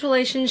long-distance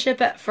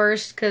relationship at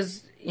first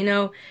because, you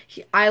know,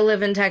 I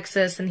live in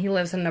Texas and he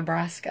lives in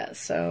Nebraska,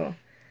 so...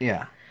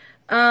 Yeah.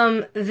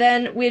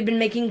 Then we had been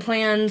making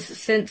plans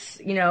since,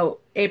 you know,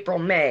 April,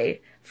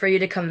 May, for you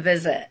to come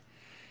visit.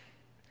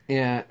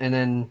 Yeah, and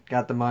then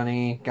got the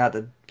money, got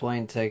the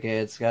plane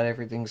tickets, got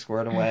everything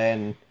squared away,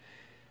 and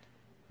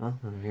well,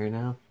 I'm here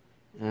now.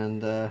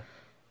 And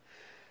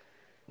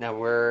now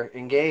we're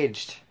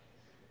engaged.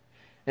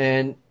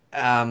 And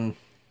as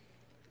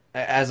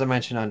I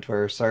mentioned on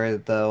Twitter, sorry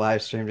that the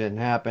live stream didn't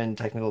happen.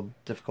 Technical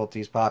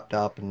difficulties popped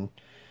up, and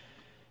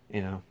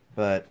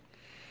but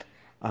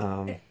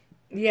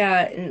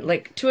yeah, and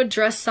like to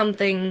address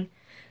something,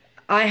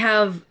 I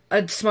have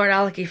a smart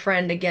alecky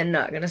friend, again,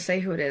 not gonna say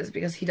who it is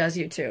because he does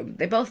YouTube.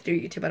 They both do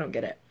YouTube, I don't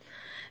get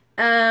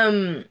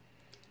it.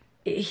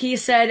 He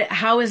said,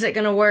 how is it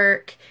gonna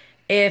work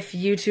if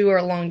you two are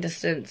long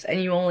distance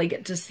and you only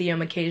get to see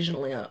him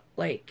occasionally,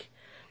 like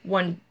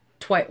once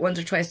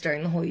or twice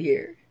during the whole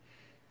year?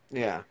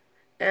 Yeah.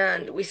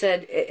 And we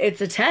said,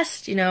 it's a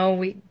test,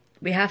 we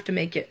have to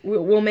make it,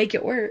 we'll make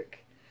it work.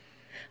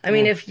 I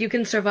mean, if you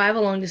can survive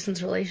a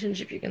long-distance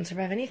relationship, you can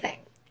survive anything.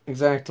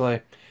 Exactly.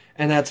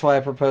 And that's why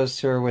I proposed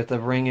to her with a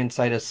ring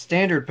inside a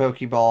standard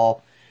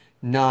Pokeball,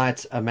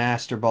 not a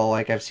Master Ball,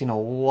 like I've seen a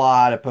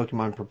lot of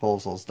Pokemon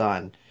proposals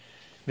done.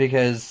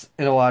 Because,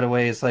 in a lot of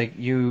ways, like,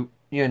 you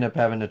end up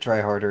having to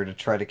try harder to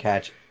try to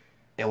catch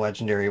a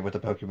Legendary with a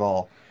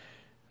Pokeball.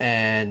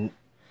 And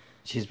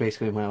she's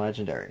basically my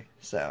Legendary,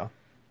 so...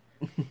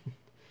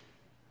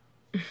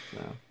 so...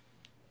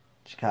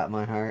 She caught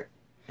my heart.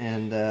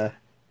 And,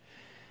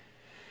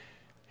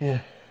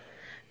 yeah.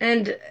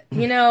 And,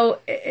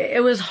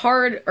 it was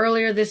hard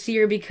earlier this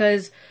year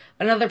because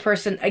another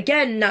person,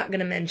 again, not going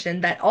to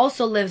mention, that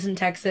also lives in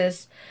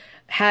Texas,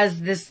 had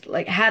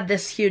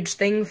this huge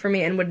thing for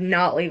me and would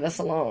not leave us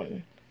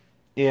alone.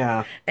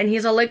 Yeah. And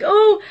he's all like,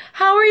 oh,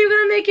 how are you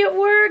going to make it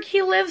work?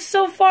 He lives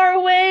so far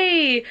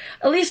away.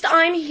 At least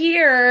I'm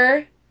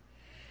here.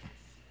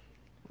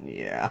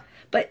 Yeah.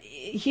 But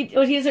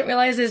what he doesn't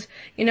realize is,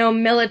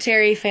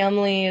 military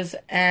families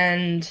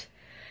and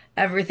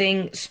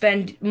everything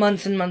spend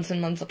months and months and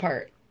months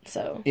apart.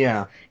 So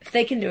yeah, if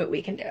they can do it,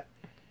 we can do it.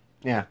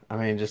 Yeah, I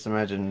mean, just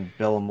imagine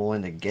Bill and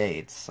Melinda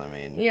Gates. I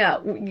mean, yeah,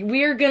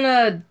 we're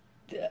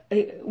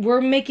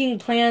making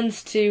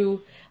plans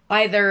to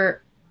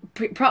either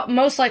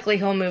most likely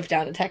he'll move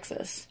down to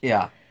Texas.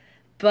 Yeah,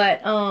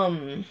 but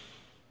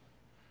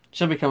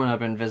she'll be coming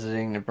up and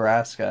visiting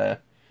Nebraska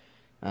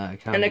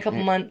in a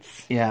couple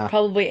months. Yeah,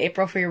 probably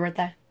April for your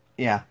birthday.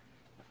 Yeah,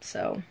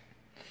 so.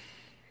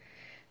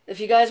 If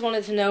you guys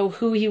wanted to know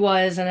who he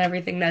was and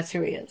everything, that's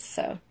who he is,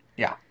 so.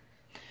 Yeah.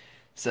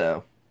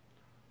 So.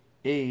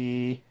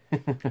 Hey.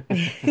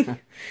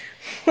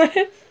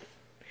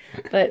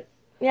 But,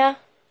 yeah.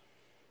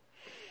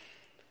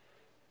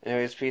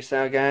 Anyways, peace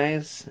out,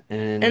 guys.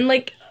 And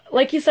like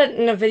you said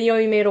in a video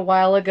you made a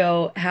while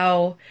ago,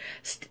 how,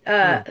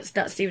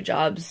 not Steve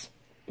Jobs,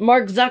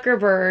 Mark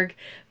Zuckerberg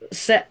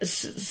said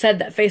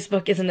that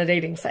Facebook isn't a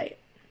dating site.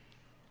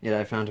 Yeah,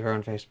 I found her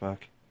on Facebook.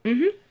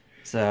 Mm-hmm.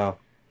 So...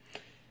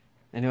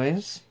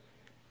 anyways,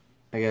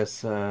 I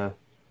guess that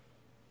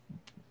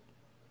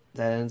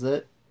ends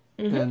it.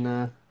 Mm-hmm.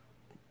 And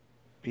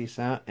peace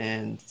out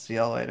and see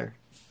y'all later.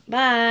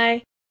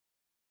 Bye.